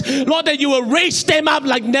Christ. Lord, that you will raise them up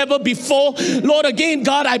like never before. Lord, again,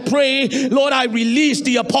 God, I pray, Lord, I release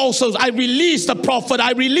the apostles, I release the prophet,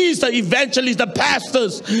 I release the evangelists, the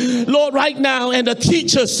pastors, Lord, right now, and the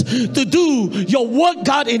teachers to do your work,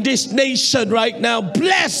 God, in this nation right now.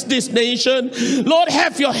 Bless this nation. Lord,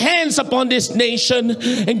 have your hands upon this nation.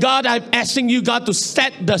 And God, I'm asking you, God, to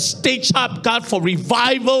set the stage up, God, for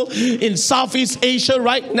revival in Southeast Asia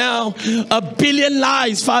right now. 1 billion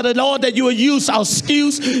lives, Father, Lord, that you will use our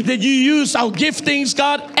skills, that you use our giftings,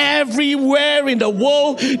 God, everywhere in the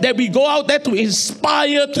world, that we go out there to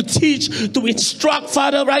inspire, to teach, to instruct,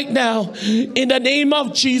 Father, right now. In the name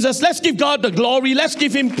of Jesus, let's give God the glory. Let's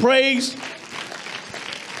give him praise.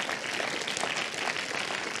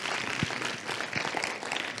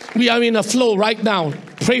 We are in a flow right now.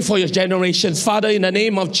 Pray for your generations. Father, in the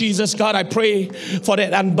name of Jesus, God, I pray for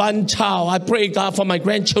that unborn child. I pray, God, for my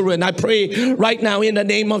grandchildren. I pray right now in the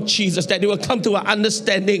name of Jesus that they will come to an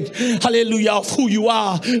understanding, hallelujah, of who you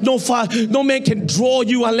are. No man can draw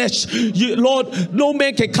you unless you, Lord, no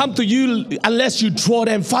man can come to you unless you draw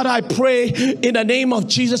them. Father, I pray in the name of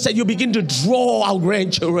Jesus that you begin to draw our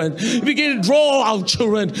grandchildren. You begin to draw our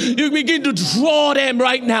children. You begin to draw them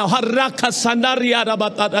right now. God,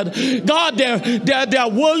 there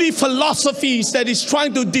are worldly philosophies that is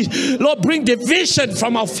trying to, Lord, bring division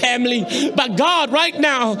from our family. But God, right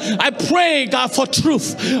now, I pray, God, for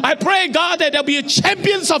truth. I pray, God, that there'll be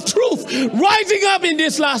champions of truth rising up in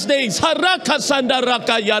these last days. Come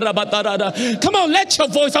on, let your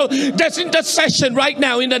voice out. There's intercession right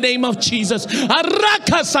now in the name of Jesus.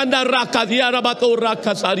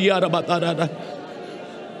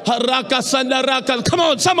 Come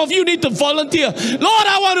on, some of you need to volunteer. Lord,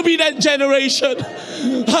 I want to be that generation.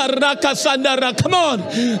 Come on,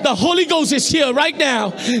 the Holy Ghost is here right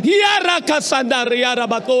now. In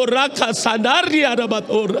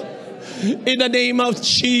the name of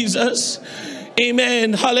Jesus.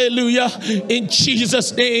 Amen. Hallelujah. In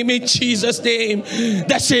Jesus' name. In Jesus' name.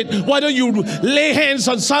 That's it. Why don't you lay hands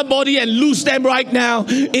on somebody and loose them right now?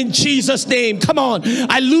 In Jesus' name. Come on.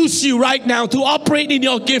 I loose you right now to operate in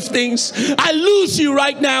your giftings. I loose you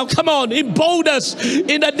right now. Come on. Embolden us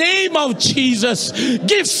in the name of Jesus.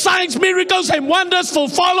 Give signs, miracles, and wonders will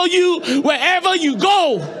follow you wherever you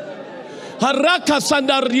go.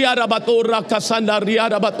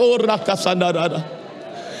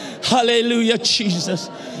 Hallelujah, Jesus.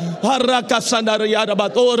 Come on,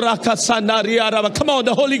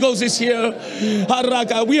 the Holy Ghost is here.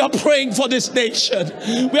 We are praying for this nation.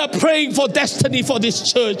 We are praying for destiny for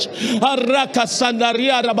this church. In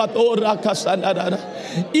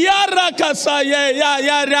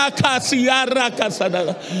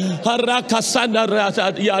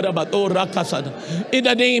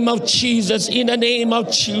the name of Jesus, in the name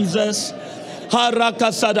of Jesus.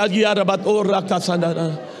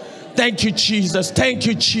 Thank you, Jesus. Thank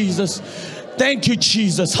you, Jesus. Thank you,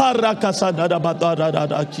 Jesus.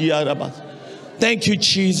 Thank you,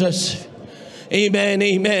 Jesus. Amen.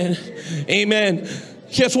 Amen. Amen.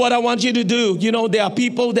 Here's what I want you to do. You know, there are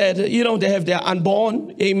people that, you know, they have their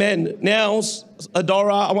unborn. Amen. Nels,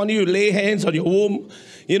 Adora, I want you to lay hands on your womb.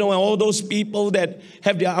 You know, and all those people that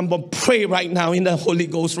have their unborn, pray right now in the Holy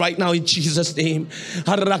Ghost, right now in Jesus' name.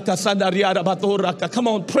 Come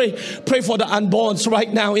on, pray. Pray for the unborns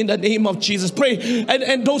right now in the name of Jesus. Pray.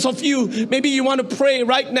 And those of you, maybe you want to pray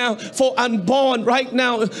right now for unborn right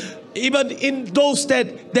now. Even in those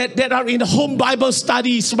that are in home Bible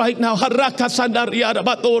studies right now. In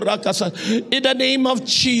the name of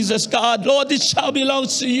Jesus, God. Lord, this child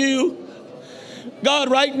belongs to you. God,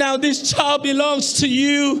 right now, this child belongs to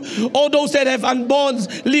you. All those that have unborn,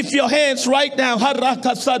 lift your hands right now.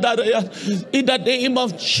 In the name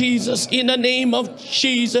of Jesus. In the name of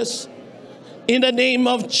Jesus. In the name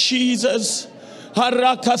of Jesus.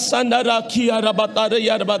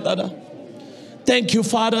 Thank you,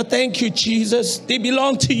 Father. Thank you, Jesus. They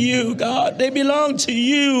belong to you, God. They belong to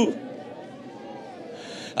you.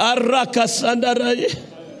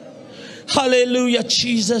 Hallelujah,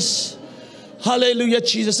 Jesus. Hallelujah,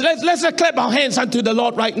 Jesus. Let's clap our hands unto the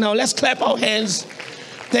Lord right now. Let's clap our hands.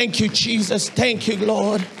 Thank you, Jesus. Thank you,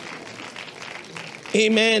 Lord.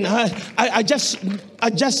 Amen. I just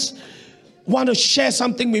want to share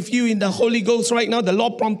something with you in the Holy Ghost right now. The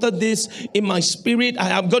Lord prompted this in my spirit.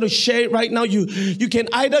 I'm going to share it right now. You can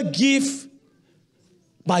either give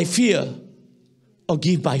by fear or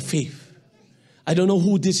give by faith. I don't know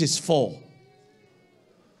who this is for.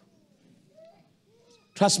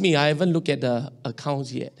 Trust me, I haven't looked at the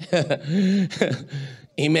accounts yet.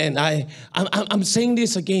 Amen. I'm saying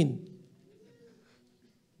this again.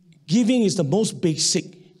 Giving is the most basic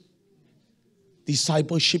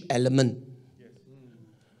discipleship element.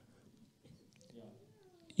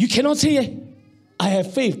 You cannot say, I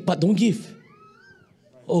have faith, but don't give.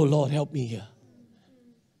 Oh, Lord, help me here.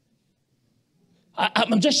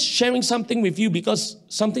 I'm just sharing something with you because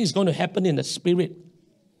something is going to happen in the spirit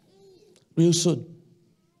real soon.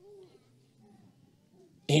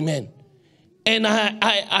 Amen. And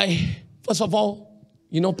I first of all,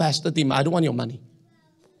 you know, Pastor Tim, I don't want your money.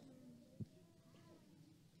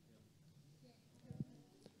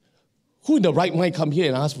 Who in the right mind come here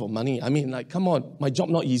and ask for money? I mean, like, come on, my job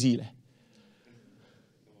not easy.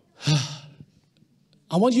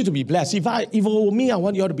 I want you to be blessed. If it were me, I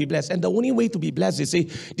want you all to be blessed. And the only way to be blessed is say,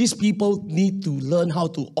 these people need to learn how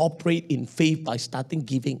to operate in faith by starting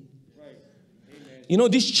giving. Right. You know,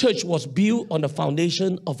 this church was built on the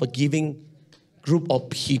foundation of a giving group of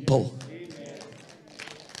people.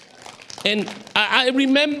 Amen. And I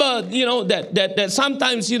remember, you know, that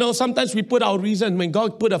sometimes, you know, sometimes we put our reason, when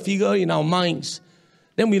God put a figure in our minds,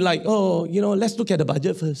 then we like, oh, you know, let's look at the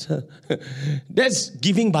budget first. That's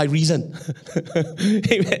giving by reason.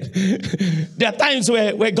 Amen. There are times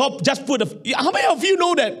where God just put a... How many of you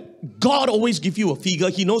know that God always gives you a figure?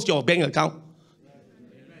 He knows your bank account.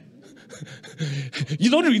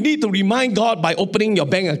 You don't really need to remind God by opening your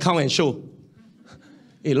bank account and show.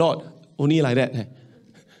 Hey, Lord, only like that.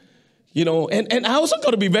 You know, and I also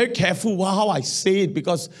got to be very careful how I say it,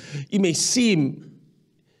 because it may seem,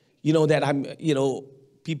 you know, that I'm, you know,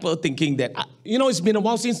 people thinking that, you know, it's been a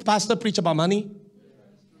while since Pastor preached about money.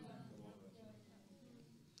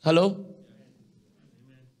 Hello?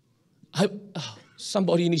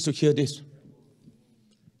 Somebody needs to hear this.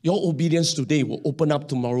 Your obedience today will open up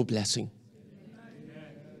tomorrow blessing.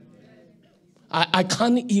 I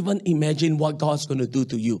can't even imagine what God's going to do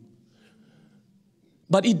to you.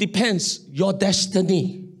 But it depends. Your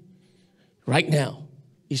destiny right now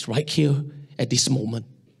is right here at this moment.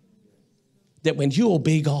 That when you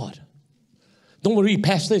obey God, don't worry,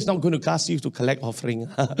 Pastor is not going to ask you to collect offering.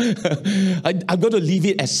 I'm going to leave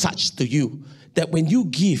it as such to you. That when you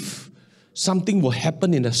give, something will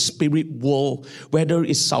happen in the spirit world, whether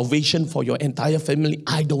it's salvation for your entire family,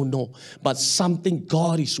 I don't know. But something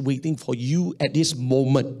God is waiting for you at this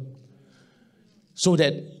moment so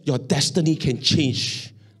that your destiny can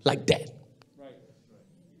change like that. Right.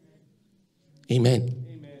 Amen.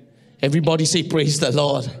 Amen. Everybody say, praise the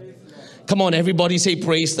Lord. Praise the Lord. Come on, everybody say,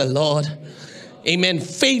 praise the Lord. Amen.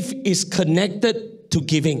 Faith is connected to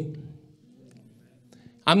giving.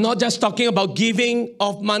 I'm not just talking about giving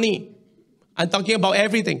of money. I'm talking about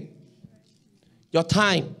everything. Your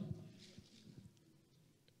time.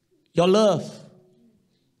 Your love.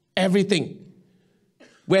 Everything.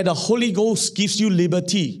 Where the Holy Ghost gives you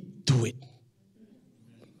liberty, do it.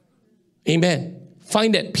 Amen.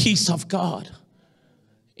 Find that peace of God.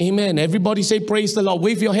 Amen. Everybody say, praise the Lord.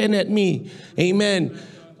 Wave your hand at me. Amen.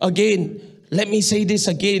 Again, let me say this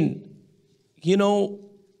again. You know,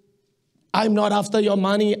 I'm not after your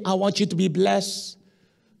money. I want you to be blessed.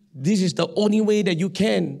 This is the only way that you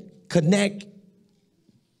can connect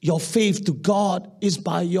your faith to God is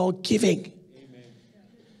by your giving. Amen.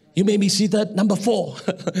 You may be seated. Number 4.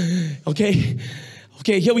 Okay,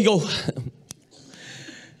 here we go.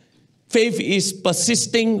 Faith is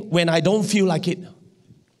persisting when I don't feel like it.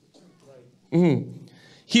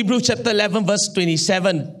 Hebrews chapter 11 verse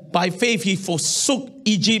 27. By faith he forsook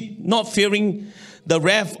Egypt, not fearing the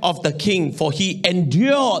wrath of the king, for he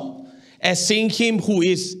endured as seeing him who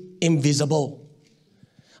is invisible.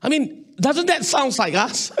 I mean, doesn't that sound like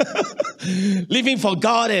us? Living for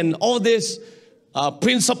God and all these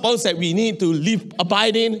principles that we need to live,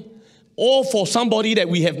 abide in, or for somebody that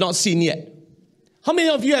we have not seen yet. How many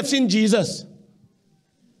of you have seen Jesus?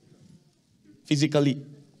 Physically.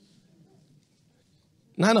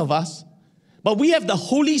 None of us. But we have the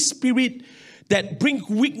Holy Spirit that brings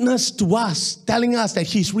witness to us, telling us that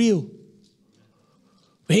He's real.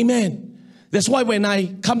 Amen. That's why when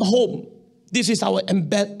I come home, this is our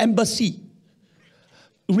embassy.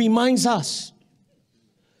 It reminds us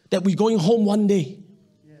that we're going home one day.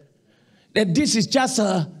 That this is just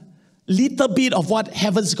a little bit of what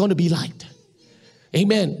heaven's going to be like.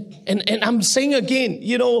 Amen. And I'm saying again,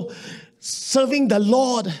 you know, serving the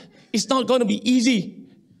Lord is not going to be easy.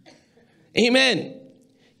 Amen.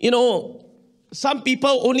 You know, some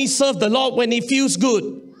people only serve the Lord when it feels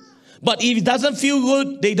good. But if it doesn't feel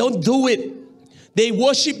good, they don't do it. They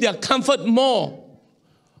worship their comfort more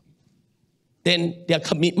than their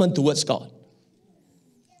commitment towards God.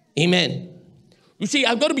 Amen. You see,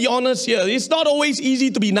 I've got to be honest here. It's not always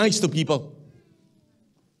easy to be nice to people.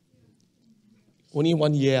 Only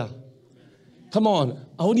one yeah. Come on.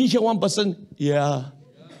 I only hear one person, yeah.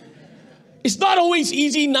 It's not always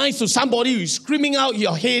easy, nice to somebody who's screaming out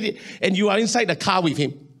your head and you are inside the car with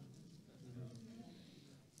him.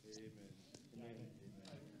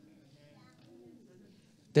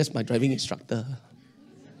 That's my driving instructor.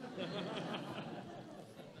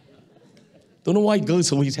 Don't know why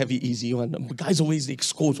girls always have the easy one. Guys always they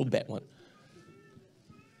score so bad one.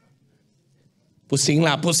 不行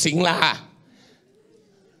啦，不行啦.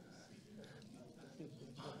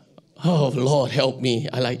 Oh, Lord, help me.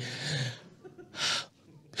 I like...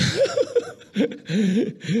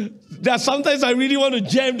 That sometimes I really want to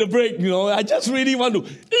jam the brake, you know. I just really want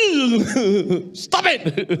to... Stop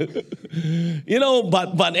it! You know,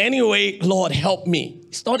 but anyway, Lord, help me.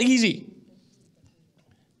 It's not easy.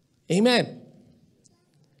 Amen.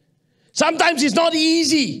 Sometimes it's not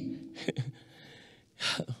easy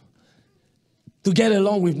to get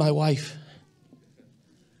along with my wife.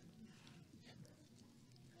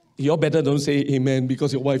 You all better don't say amen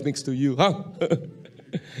because your wife next to you, huh?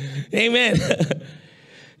 Amen.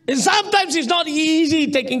 And sometimes it's not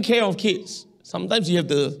easy taking care of kids. Sometimes you have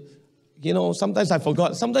to, you know, sometimes I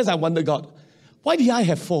forgot. Sometimes I wonder, God, why did I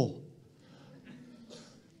have 4?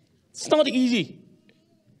 It's not easy.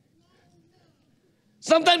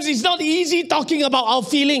 Sometimes it's not easy talking about our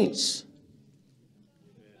feelings.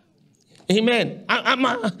 Amen.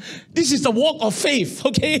 This is the walk of faith,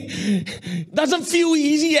 okay? Doesn't feel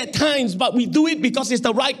easy at times, but we do it because it's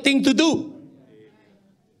the right thing to do.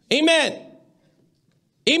 Amen.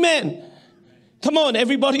 Amen. Come on,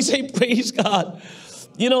 everybody say praise God.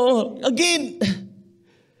 You know, again,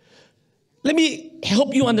 let me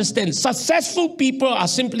help you understand. Successful people are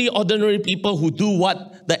simply ordinary people who do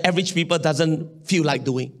what the average people doesn't feel like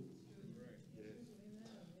doing.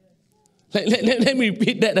 Let me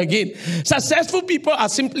repeat that again. Successful people are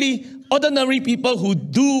simply ordinary people who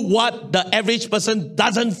do what the average person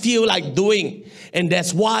doesn't feel like doing. And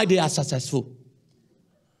that's why they are successful.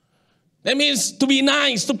 That means to be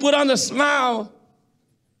nice, to put on a smile.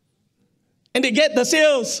 And they get the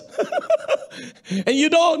sales. And you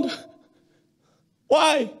don't.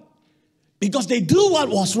 Why? Because they do what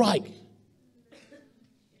was right.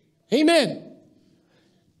 Amen.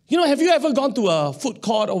 You know, have you ever gone to a food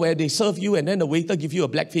court or where they serve you and then the waiter give you a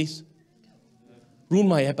black face? Ruin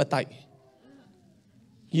my appetite.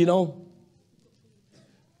 You know?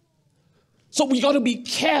 So we got to be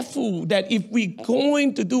careful that if we're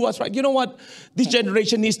going to do what's right, you know what? This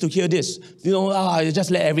generation needs to hear this. You know, I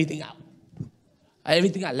just let everything out.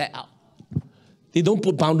 Everything I let out. They don't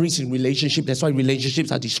put boundaries in relationships. That's why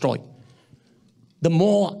relationships are destroyed. The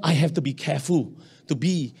more I have to be careful to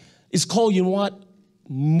be, it's called, you know what?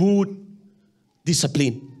 Mood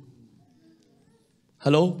discipline.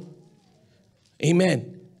 Hello?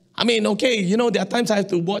 Amen. I mean, okay, you know, there are times I have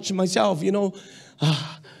to watch myself, you know.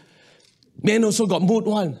 Men also got mood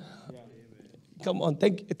one. Come on,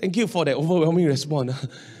 thank you for that overwhelming response.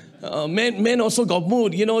 Men also got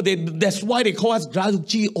mood, you know, that's why they call us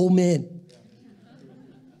grouchy old men.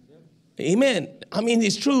 Amen. I mean,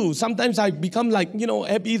 it's true. Sometimes I become like, you know,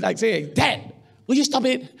 happy, like say, Dad, will you stop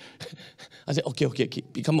it? I say, okay,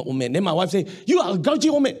 become an old man. Then my wife say, you are a grouchy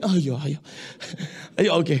old man. Oh, you are.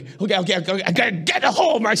 Okay, I gotta get a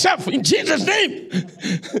hold of myself in Jesus' name.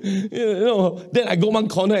 You know, then I go one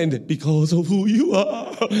corner and because of who you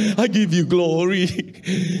are, I give you glory.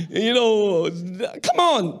 You know, come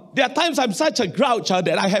on. There are times I'm such a grouch that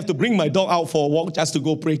I have to bring my dog out for a walk just to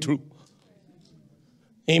go pray through.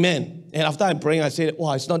 Amen. And after I'm praying, I say,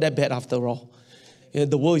 wow, it's not that bad after all. Yeah,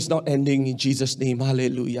 the world is not ending in Jesus' name.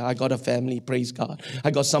 Hallelujah. I got a family. Praise God.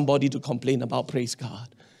 I got somebody to complain about. Praise God.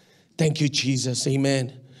 Thank you, Jesus.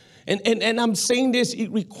 Amen. And I'm saying this, it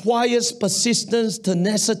requires persistence,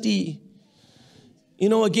 tenacity. You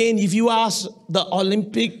know, again, if you ask the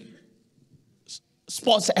Olympic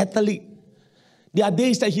sports athlete, there are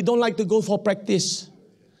days that he don't like to go for practice,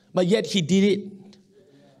 but yet he did it.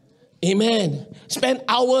 Amen. Spend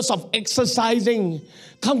hours of exercising.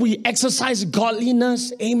 Can't we exercise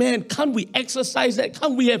godliness? Amen. Can't we exercise that?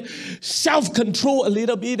 Can't we have self-control a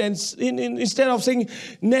little bit? And instead of saying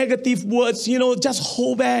negative words, you know, just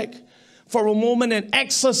hold back for a moment and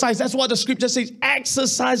exercise. That's what the scripture says.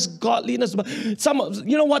 Exercise godliness.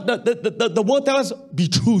 You know what the word tells us? Be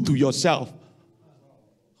true to yourself.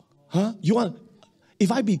 Huh?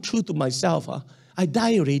 If I be true to myself, I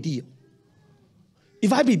die already.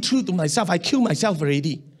 If I be true to myself, I kill myself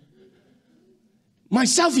already.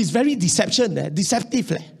 Myself is very deceptive.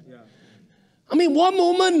 I mean, one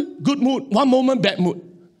moment, good mood. One moment, bad mood.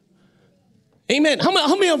 Amen. How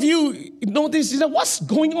many of you notice that what's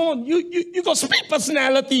going on? You got split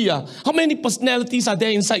personality. How many personalities are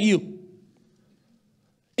there inside you?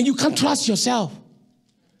 And you can't trust yourself.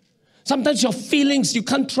 Sometimes your feelings you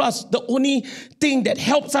can't trust. The only thing that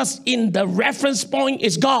helps us in the reference point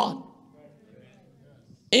is God.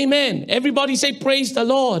 Amen. Everybody say praise the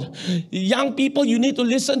Lord. Young people, you need to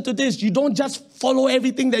listen to this. You don't just follow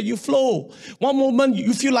everything that you flow. One moment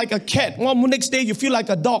you feel like a cat. Next day you feel like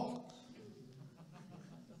a dog.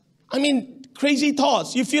 I mean, crazy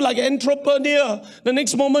thoughts. You feel like an entrepreneur. The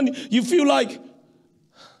next moment you feel like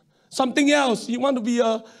something else. You want to be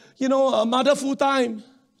a mother full time.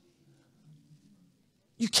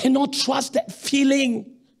 You cannot trust that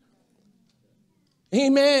feeling.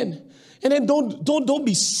 Amen. And then don't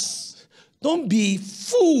be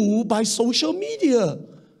fooled by social media.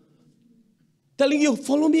 Telling you,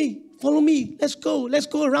 follow me, let's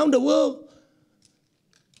go around the world.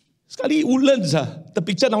 Sekali Woodlands, the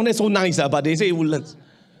picture down there is so nice, but they say Woodlands.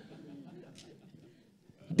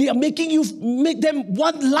 They are make them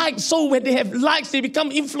want likes, so when they have likes, they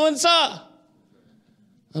become influencer.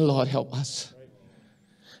 Lord help us.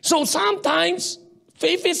 So sometimes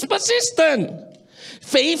faith is persistent.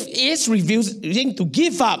 Faith is refusing to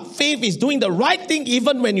give up. Faith is doing the right thing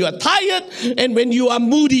even when you are tired and when you are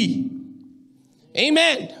moody.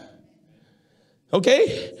 Amen.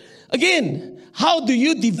 Okay? Again, how do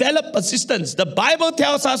you develop persistence? The Bible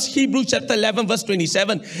tells us, Hebrews chapter 11 verse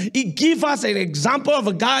 27, it gives us an example of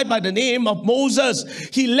a guy by the name of Moses.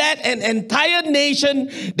 He led an entire nation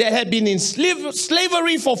that had been in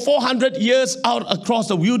slavery for 400 years out across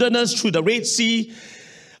the wilderness through the Red Sea,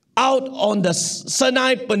 out on the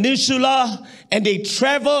Sinai Peninsula, and they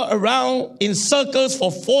travel around in circles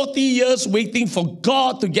for 40 years waiting for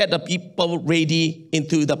God to get the people ready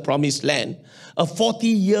into the promised land. A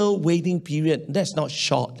 40-year waiting period, that's not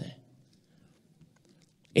short.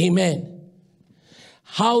 Amen.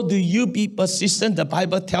 How do you be persistent? The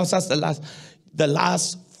Bible tells us the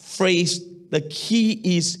last phrase, the key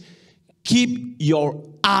is keep your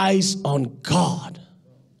eyes on God.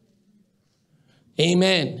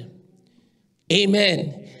 Amen.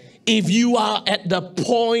 Amen. If you are at the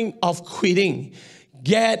point of quitting,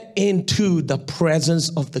 get into the presence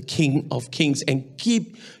of the King of Kings and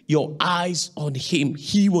keep your eyes on Him.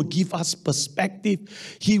 He will give us perspective.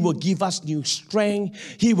 He will give us new strength.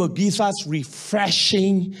 He will give us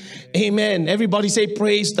refreshing. Amen. Everybody say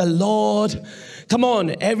praise the Lord. Come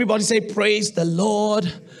on. Everybody say praise the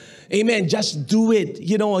Lord. Amen. Just do it.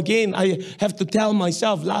 Again, I have to tell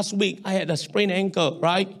myself, last week I had a sprained ankle,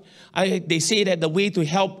 right? They say that the way to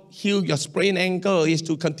help heal your sprained ankle is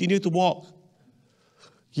to continue to walk.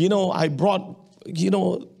 I brought,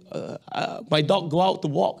 my dog go out to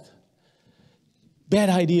walk. Bad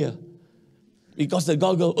idea. Because the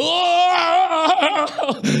dog goes, oh!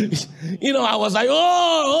 I was like,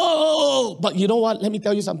 oh! But you know what? Let me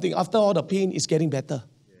tell you something. After all the pain, it's getting better.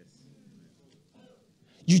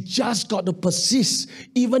 You just got to persist.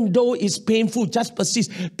 Even though it's painful, just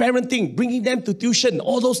persist. Parenting, bringing them to tuition,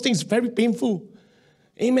 all those things, very painful.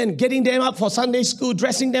 Amen. Getting them up for Sunday school,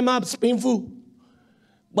 dressing them up, it's painful.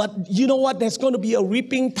 But you know what? There's going to be a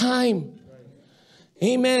reaping time.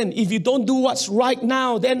 Amen. If you don't do what's right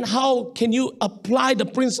now, then how can you apply the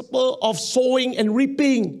principle of sowing and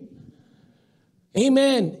reaping?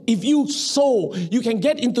 Amen. If you sow, you can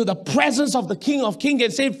get into the presence of the King of Kings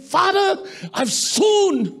and say, Father, I've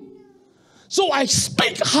sown. So I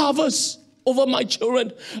speak harvest over my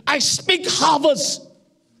children. I speak harvest.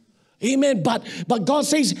 Amen. But God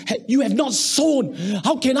says, you have not sown.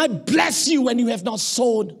 How can I bless you when you have not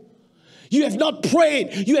sown? You have not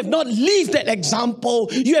prayed. You have not lived that example.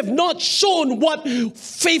 You have not shown what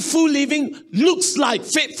faithful living looks like.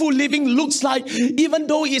 Faithful living looks like, even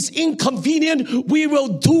though it's inconvenient, we will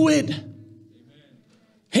do it.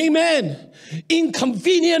 Amen.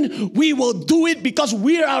 Inconvenient, we will do it because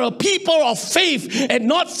we are a people of faith and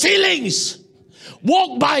not feelings.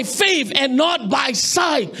 Walk by faith and not by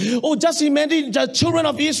sight. Oh, just imagine the children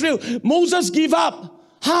of Israel. Moses gave up.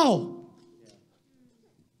 How?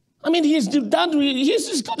 I mean, he's got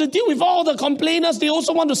to deal with all the complainers. They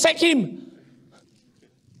also want to sack him.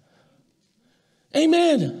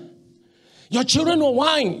 Amen. Your children will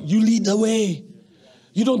whine. You lead the way.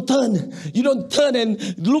 You don't turn. You don't turn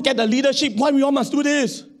and look at the leadership. Why we all must do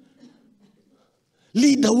this?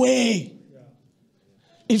 Lead the way.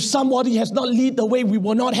 If somebody has not lead the way, we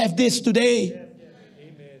will not have this today.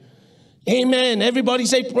 Amen. Everybody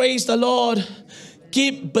say praise the Lord.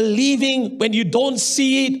 Keep believing when you don't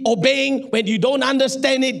see it, obeying when you don't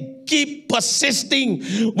understand it, keep persisting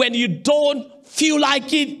when you don't feel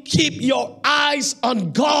like it. Keep your eyes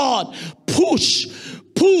on God. push,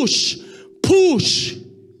 push, push.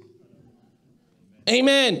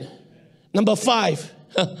 Amen. Number 5.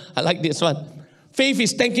 I like this one. Faith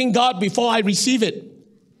is thanking God before I receive it.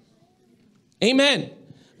 Amen.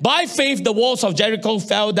 By faith, the walls of Jericho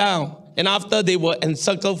fell down, and after they were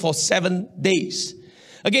encircled for 7 days.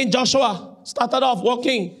 Again, Joshua started off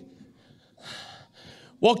walking.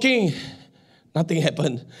 Nothing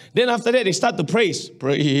happened. Then after that, they start to praise.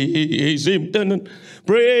 Praise him.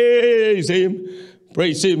 Praise him.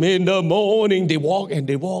 Praise him in the morning. They walk, and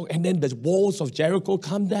then the walls of Jericho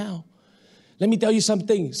come down. Let me tell you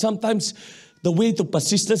something. Sometimes the way to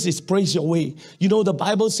persistence is praise your way. You know, the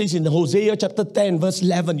Bible says in Hosea chapter 10, verse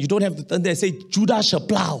 11, you don't have to turn there, say, Judah shall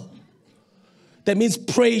plow. That means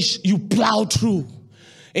praise, you plow through.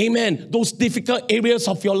 Amen. Those difficult areas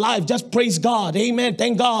of your life, just praise God. Amen.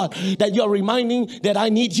 Thank God that you're reminding that I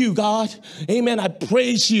need you, God. Amen. I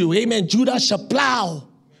praise you. Amen. Judah shall plow.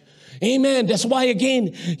 Amen. That's why,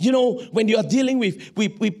 again, you know, when you are dealing with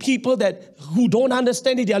people who don't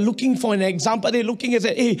understand it, they are looking for an example. They're looking and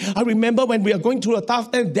say, hey, I remember when we are going through a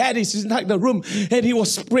tough time, Dad is inside the room and he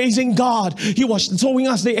was praising God. He was showing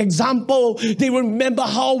us the example. They remember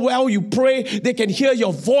how well you pray. They can hear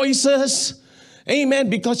your voices. Amen.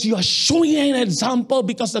 Because you are showing an example,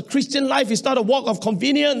 because the Christian life is not a walk of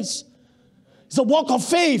convenience. It's a walk of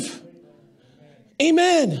faith.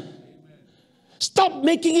 Amen. Stop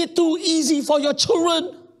making it too easy for your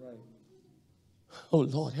children. Oh,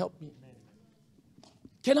 Lord, help me.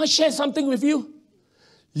 Can I share something with you?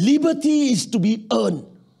 Liberty is to be earned.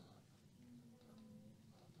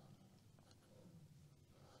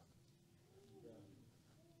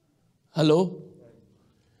 Hello?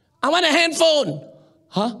 I want a handphone.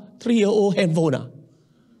 Huh? 3-year-old handphone.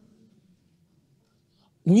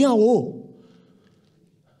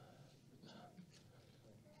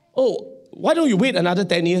 Oh, why don't you wait another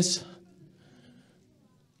 10 years?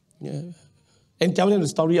 Yeah. And tell them the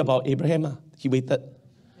story about Abraham. He waited.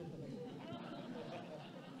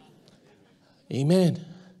 Amen.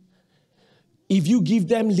 If you give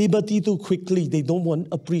them liberty too quickly, they don't want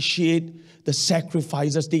to appreciate the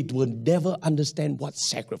sacrifices. They will never understand what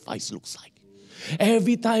sacrifice looks like.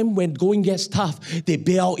 Every time when going gets tough, they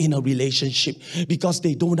bail in a relationship because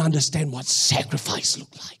they don't understand what sacrifice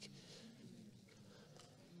looks like.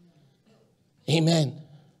 Amen.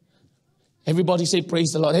 Everybody say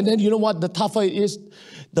praise the Lord. And then you know what? The tougher it is,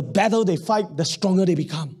 the better they fight, the stronger they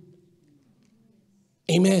become.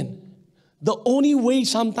 Amen. The only way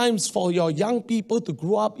sometimes for your young people to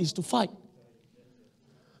grow up is to fight.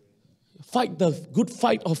 Fight the good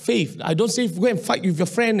fight of faith. I don't say go and fight with your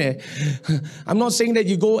friend. I'm not saying that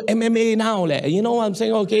you go MMA now. You know, I'm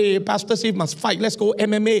saying, okay, Pastor said must fight. Let's go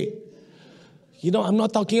MMA. You know, I'm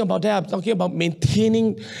not talking about that. I'm talking about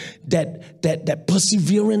maintaining that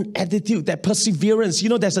perseverant attitude, that perseverance. You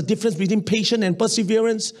know, there's a difference between patience and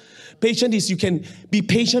perseverance. Patience is you can be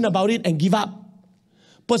patient about it and give up.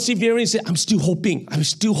 Perseverance is I'm still hoping, I'm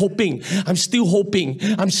still hoping, I'm still hoping,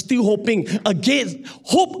 I'm still hoping.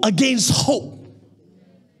 Hope against hope.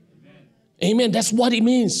 Amen. That's what it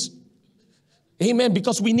means. Amen.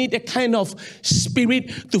 Because we need that kind of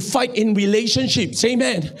spirit to fight in relationships.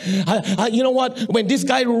 Amen. You know what? When this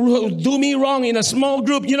guy do me wrong in a small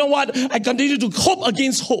group, you know what? I continue to hope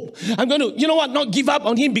against hope. I'm going to, you know what? Not give up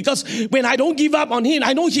on him, because when I don't give up on him,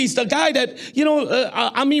 I know he's the guy that, you know,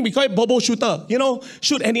 I mean, we call it Bobo shooter. You know,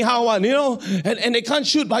 shoot anyhow one, you know, and they can't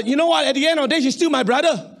shoot. But you know what? At the end of the day, he's still my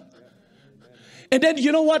brother. And then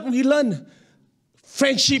you know what? We learn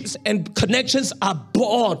friendships and connections are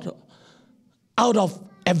born out of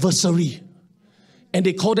adversary. And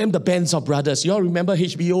they call them the bands of brothers. You all remember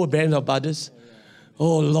HBO, Band of Brothers?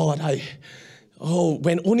 Oh, Lord,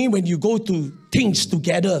 when you go to things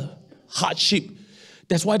together, hardship.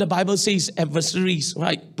 That's why the Bible says adversaries,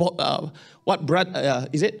 right? What brother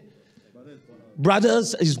is it?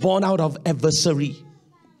 Brothers is born out of adversary.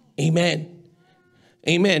 Amen.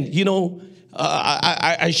 Amen. You know,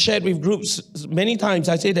 I shared with groups many times.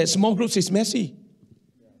 I say that small groups is messy.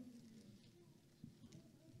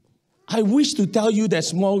 I wish to tell you that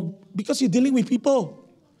small, because you're dealing with people.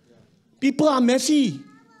 People are messy.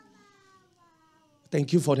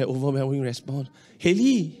 Thank you for that overwhelming response.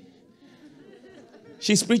 Haley,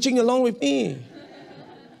 she's preaching along with me.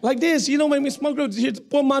 Like this, you know, when we small group,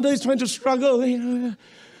 poor mother is trying to struggle.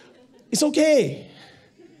 It's okay.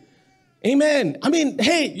 Amen. I mean,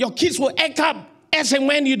 your kids will act up as and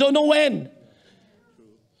when you don't know when.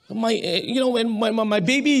 When my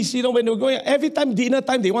babies, when they're going, every time dinner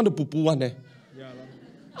time, they want to poo-poo one there.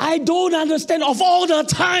 I don't understand of all the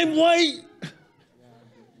time why.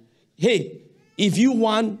 Hey, if you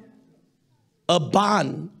want a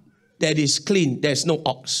barn that is clean, there's no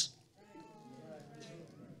ox.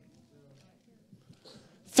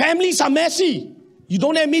 Families are messy. You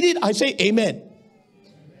don't admit it, I say amen.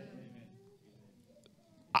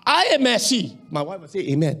 I am messy. My wife will say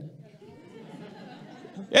amen.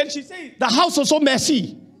 And she say, the house is so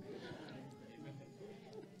messy.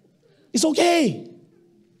 It's okay.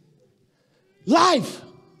 Life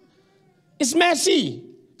is messy.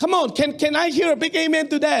 Come on, can I hear a big amen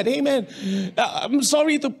to that? Amen. I'm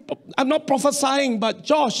sorry, I'm not prophesying, but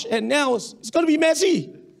Josh and Nels, it's going to be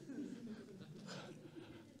messy.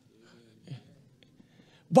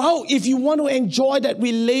 Wow, if you want to enjoy that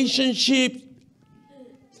relationship,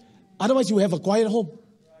 otherwise you have a quiet home.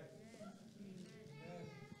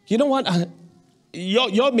 You know what?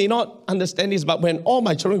 You may not understand this, but when all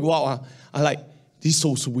my children go out, I'm like, this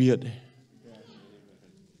is so weird.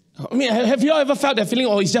 I mean, have you ever felt that feeling,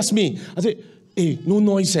 or it's just me? I say, hey, no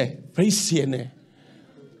noise, very sian.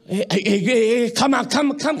 Hey, come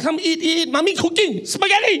eat, mommy cooking,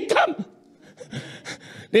 spaghetti, come.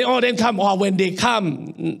 They all then come, or when they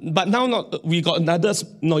come, but now we got another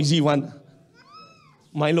noisy one,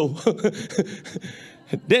 Milo.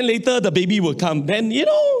 Then later the baby will come. Then,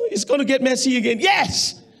 it's going to get messy again.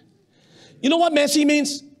 Yes! You know what messy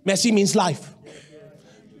means? Messy means life.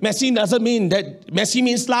 Messy doesn't mean that. Messy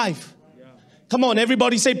means life. Come on,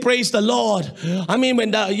 everybody say praise the Lord. I mean,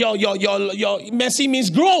 when your messy means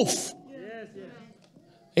growth.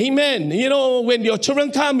 Amen. When your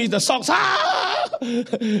children come with the socks,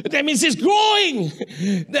 that means it's growing.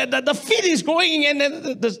 The feet is growing, and then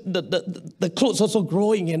the clothes also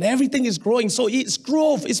growing, and everything is growing. So it's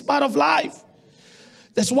growth. It's part of life.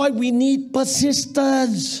 That's why we need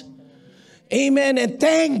persistence. Amen. And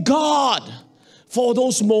thank God for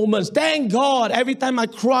those moments. Thank God. Every time I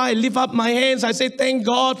cry, lift up my hands, I say, thank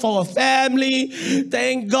God for a family.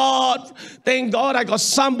 Thank God. Thank God I got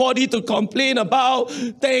somebody to complain about.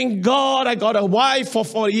 Thank God I got a wife for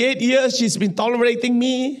 48 years. She's been tolerating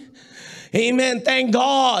me. Amen. Thank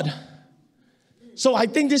God. So I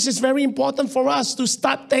think this is very important for us to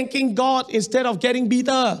start thanking God instead of getting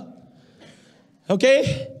bitter.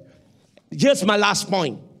 Okay? Here's my last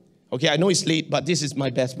point. Okay, I know it's late, but this is my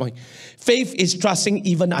best point. Faith is trusting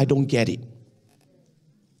even I don't get it.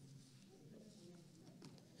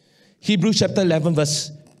 Hebrews chapter 11,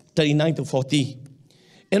 verse 39 to 40.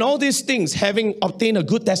 And all these things, having obtained a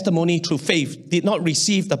good testimony through faith, did not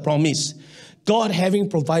receive the promise. God having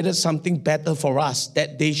provided something better for us,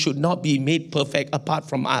 that they should not be made perfect apart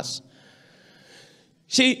from us.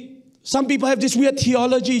 See, some people have this weird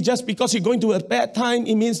theology, just because you're going through a bad time,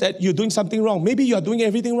 it means that you're doing something wrong. Maybe you are doing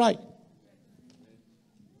everything right.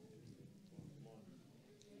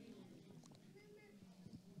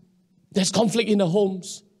 There's conflict in the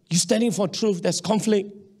homes. You're standing for truth, there's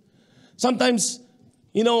conflict. Sometimes,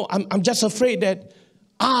 I'm just afraid that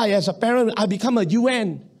as a parent, I become a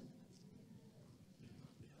UN.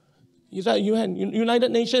 United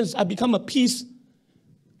Nations, I become a peace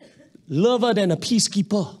lover than a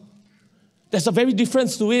peacekeeper. There's a very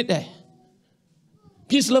difference to it.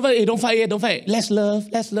 Peace lover, don't fight. Let's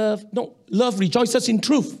love. No, love rejoices in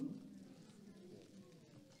truth.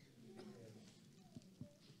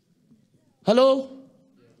 Hello?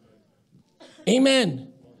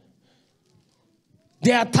 Amen.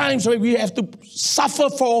 There are times where we have to suffer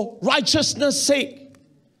for righteousness' sake.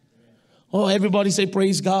 Oh, everybody say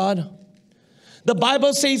praise God. The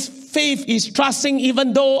Bible says faith is trusting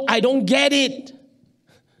even though I don't get it.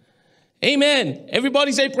 Amen.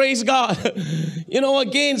 Everybody say praise God.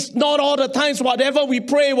 Again, not all the times whatever we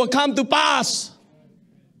pray will come to pass.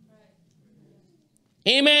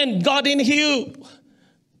 Amen. God in heal.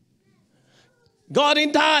 God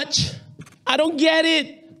in touch. I don't get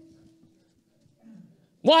it.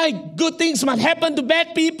 Why good things must happen to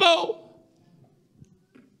bad people?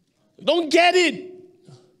 Don't get it.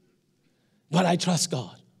 But I trust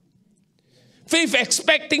God. Faith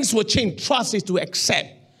expect things will change. Trust is to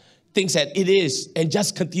accept things that it is and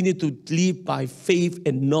just continue to live by faith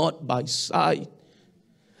and not by sight.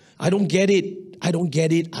 I don't get it. I don't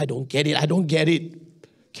get it.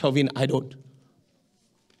 Kelvin, I don't.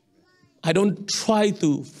 I don't try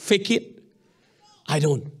to fake it. I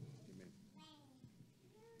don't.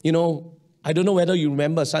 I don't know whether you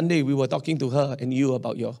remember Sunday we were talking to her and you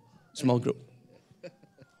about your small group.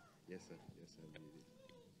 Yes, sir.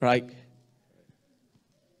 Right?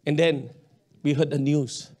 And then we heard the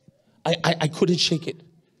news. I couldn't shake it.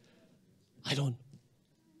 I don't.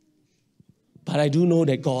 But I do know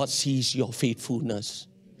that God sees your faithfulness.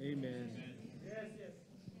 Amen.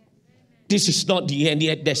 This is not the end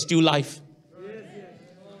yet. There's still life.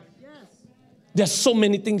 There's so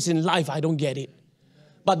many things in life I don't get it.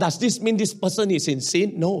 But does this mean this person is in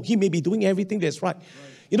sin? No, he may be doing everything that's right.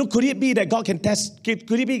 You know, could it be that God can test, could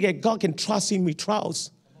it be that God can trust him with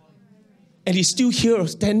trials? And he's still here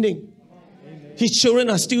standing. His children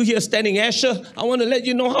are still here standing. Asher, I want to let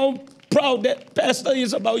you know how proud that pastor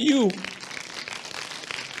is about you.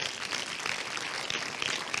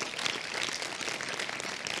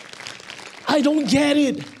 I don't get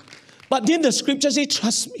it. But then the scripture says,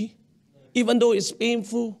 trust me, even though it's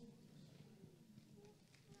painful.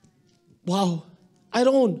 Wow, I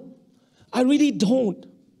don't. I really don't.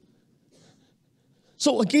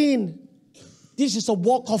 So again, this is a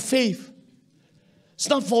walk of faith. It's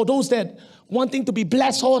not for those that wanting to be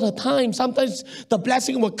blessed all the time. Sometimes the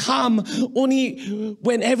blessing will come only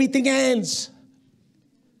when everything ends.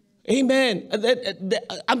 Amen.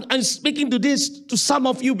 I'm speaking to this to some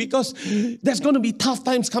of you because there's going to be tough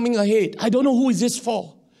times coming ahead. I don't know who is this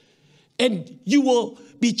for. And you will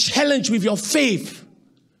be challenged with your faith.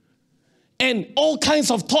 And all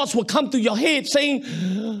kinds of thoughts will come to your head saying,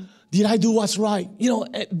 did I do what's right? You know,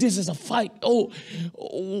 this is a fight. Oh,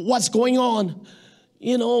 what's going on?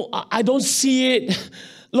 You know, I don't see it.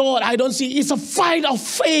 Lord, I don't see it. It's a fight of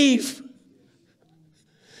faith.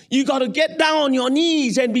 You got to get down on your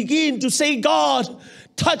knees and begin to say, God,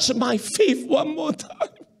 touch my faith one more time.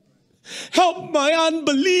 Help my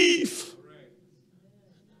unbelief.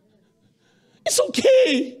 It's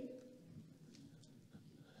okay.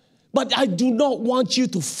 But I do not want you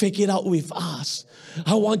to figure it out with us.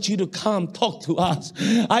 I want you to come talk to us.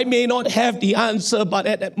 I may not have the answer, but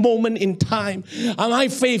at that moment in time, my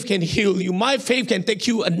faith can heal you. My faith can take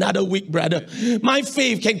you another week, brother. My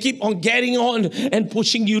faith can keep on getting on and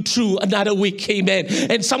pushing you through another week. Amen.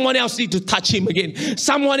 And someone else need to touch him again.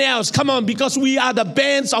 Someone else, come on, because we are the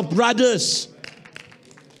bands of brothers.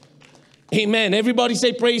 Amen. Everybody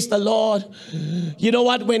say, praise the Lord. You know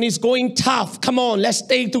what? When it's going tough, come on, let's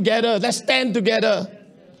stay together. Let's stand together.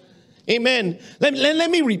 Amen. Let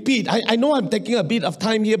me repeat. I know I'm taking a bit of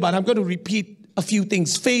time here, but I'm going to repeat a few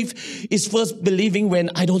things. Faith is first believing when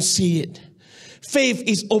I don't see it. Faith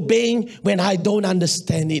is obeying when I don't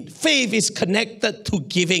understand it. Faith is connected to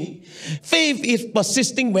giving. Faith is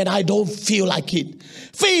persisting when I don't feel like it.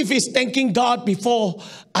 Faith is thanking God before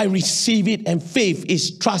I receive it. And faith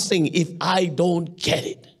is trusting if I don't get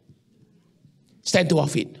it. Stand to our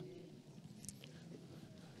feet.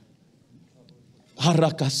 Come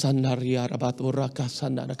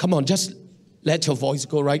on, just let your voice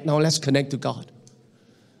go right now. Let's connect to God.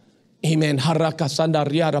 Amen. Come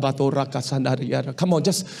on,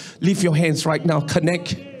 just lift your hands right now. Connect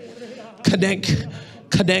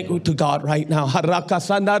to God right now.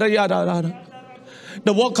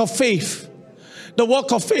 The walk of faith. The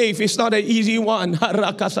walk of faith is not an easy one.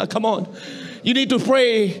 Come on. You need to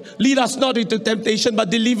pray. Lead us not into temptation, but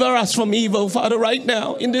deliver us from evil, Father, right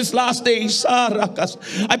now, in these last days.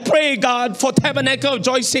 I pray, God, for Tabernacle of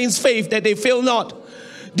Joy Saints' faith, that they fail not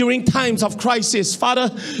during times of crisis. Father,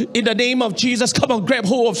 in the name of Jesus, come on, grab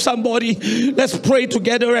hold of somebody. Let's pray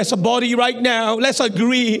together as a body right now. Let's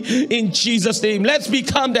agree in Jesus' name. Let's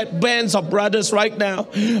become that bands of brothers right now.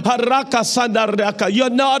 You're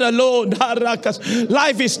not alone.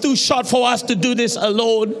 Life is too short for us to do this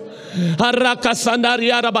alone. Ora kasanda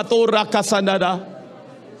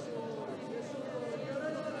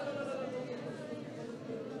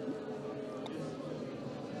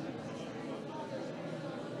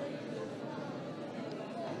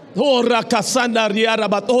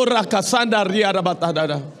riarabat, ora kasanda riarabat.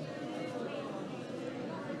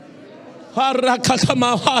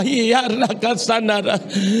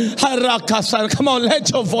 Come on,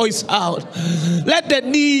 let your voice out. Let that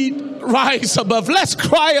need rise above. Let's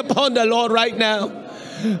cry upon the Lord right now.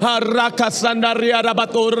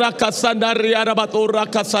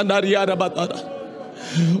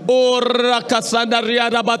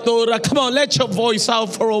 Come on, let your voice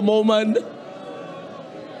out for a moment.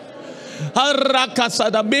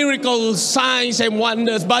 The miracles, signs and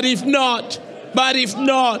wonders. But if not,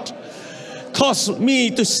 cause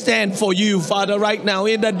me to stand for you, Father, right now,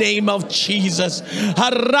 in the name of Jesus.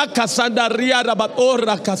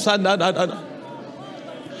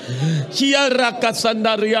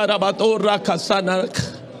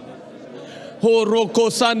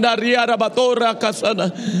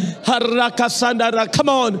 Come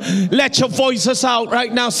on, let your voices out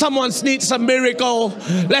right now. Someone needs a miracle.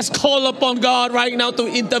 Let's call upon God right now to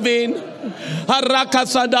intervene.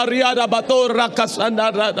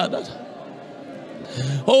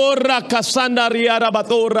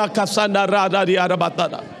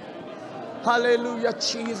 Hallelujah,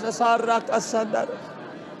 Jesus.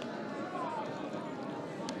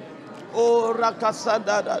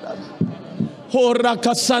 Hora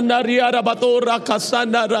kasanda riara batora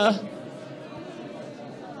kasandara.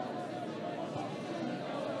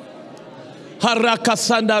 Hara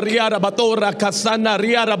kasanda riara batora kasanda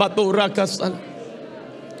riara batora kasanda.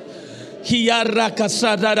 Hiara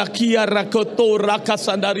kasanda kiara kotora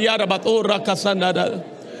kasanda riara batora kasanda.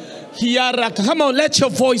 Hiara, come on, let your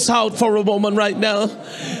voice out for a moment right now.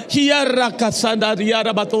 Hiara kasanda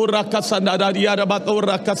riara batora kasanda riara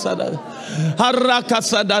batora kasanda. Hara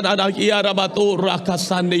kasanda riara batora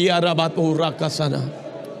kasanda riara batora kasanda.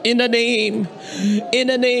 In the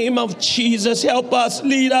name of Jesus, help us,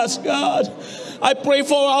 lead us, God. I pray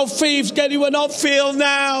for our faith that it will not fail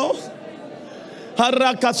now.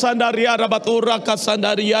 Hara kasanda riara batora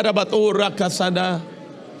kasanda riara batora kasanda.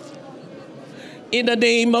 In the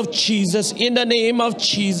name of Jesus, in the name of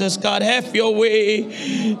Jesus, God, have your way.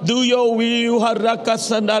 Do your will.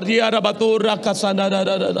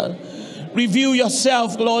 Reveal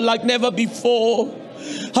yourself, Lord, like never before.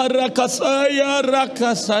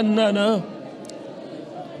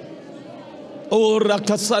 Oh,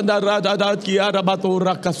 rakasanda radada kiara bato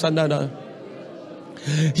rakasanda.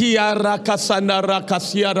 Hiara kasanda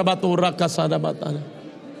rakasiara bato rakasanda batana.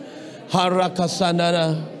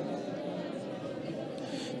 Harakasanda.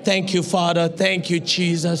 Thank you, Father. Thank you,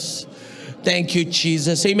 Jesus. Thank you,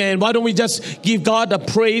 Jesus. Amen. Why don't we just give God the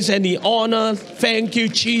praise and the honor? Thank you,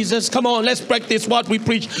 Jesus. Come on, let's practice what we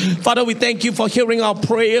preach. Father, we thank you for hearing our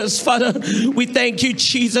prayers. Father, we thank you,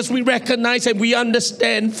 Jesus. We recognize and we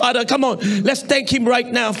understand. Father, come on, let's thank him right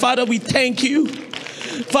now. Father, we thank you.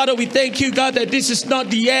 Father, we thank you, God, that this is not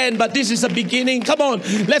the end, but this is the beginning. Come on,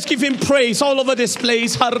 let's give him praise all over this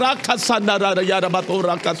place. In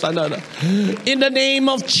the name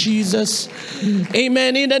of Jesus.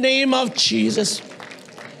 Amen. In the name of Jesus.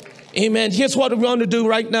 Amen. Here's what we want to do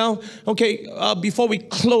right now. Okay, before we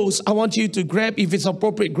close, I want you to grab, if it's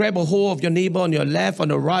appropriate, grab a hold of your neighbor on your left, on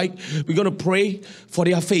the right. We're going to pray for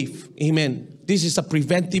their faith. Amen. This is a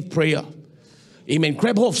preventive prayer. Amen.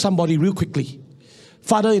 Grab hold of somebody real quickly.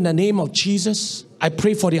 Father, in the name of Jesus, I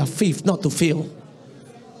pray for their faith not to fail.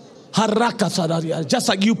 Just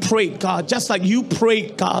like you prayed, God. Just like you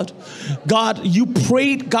prayed, God. God, you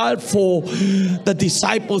prayed, God, for the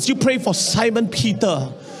disciples. You prayed for Simon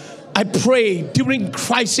Peter. I pray during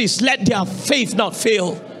crisis, let their faith not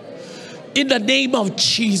fail. In the name of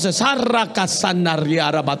Jesus.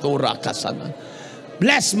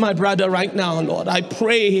 Bless my brother right now, Lord. I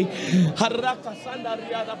pray.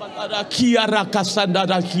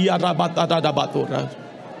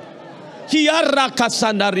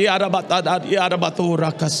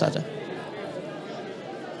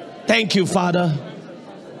 Thank you, Father.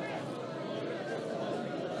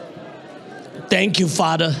 Thank you,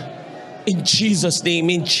 Father. In Jesus' name,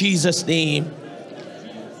 in Jesus' name.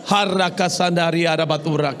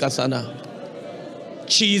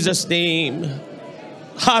 Jesus' name.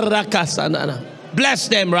 Bless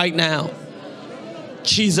them right now.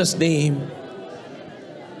 Jesus' name.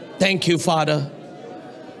 Thank you, Father.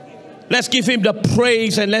 Let's give him the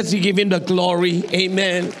praise and let's give him the glory.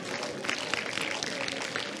 Amen.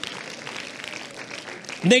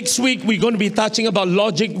 Next week, we're going to be touching about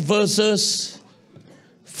logic versus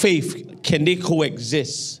faith. Can they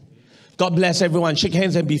coexist? God bless everyone. Shake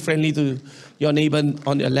hands and be friendly to your neighbor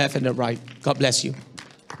on your left and the right. God bless you.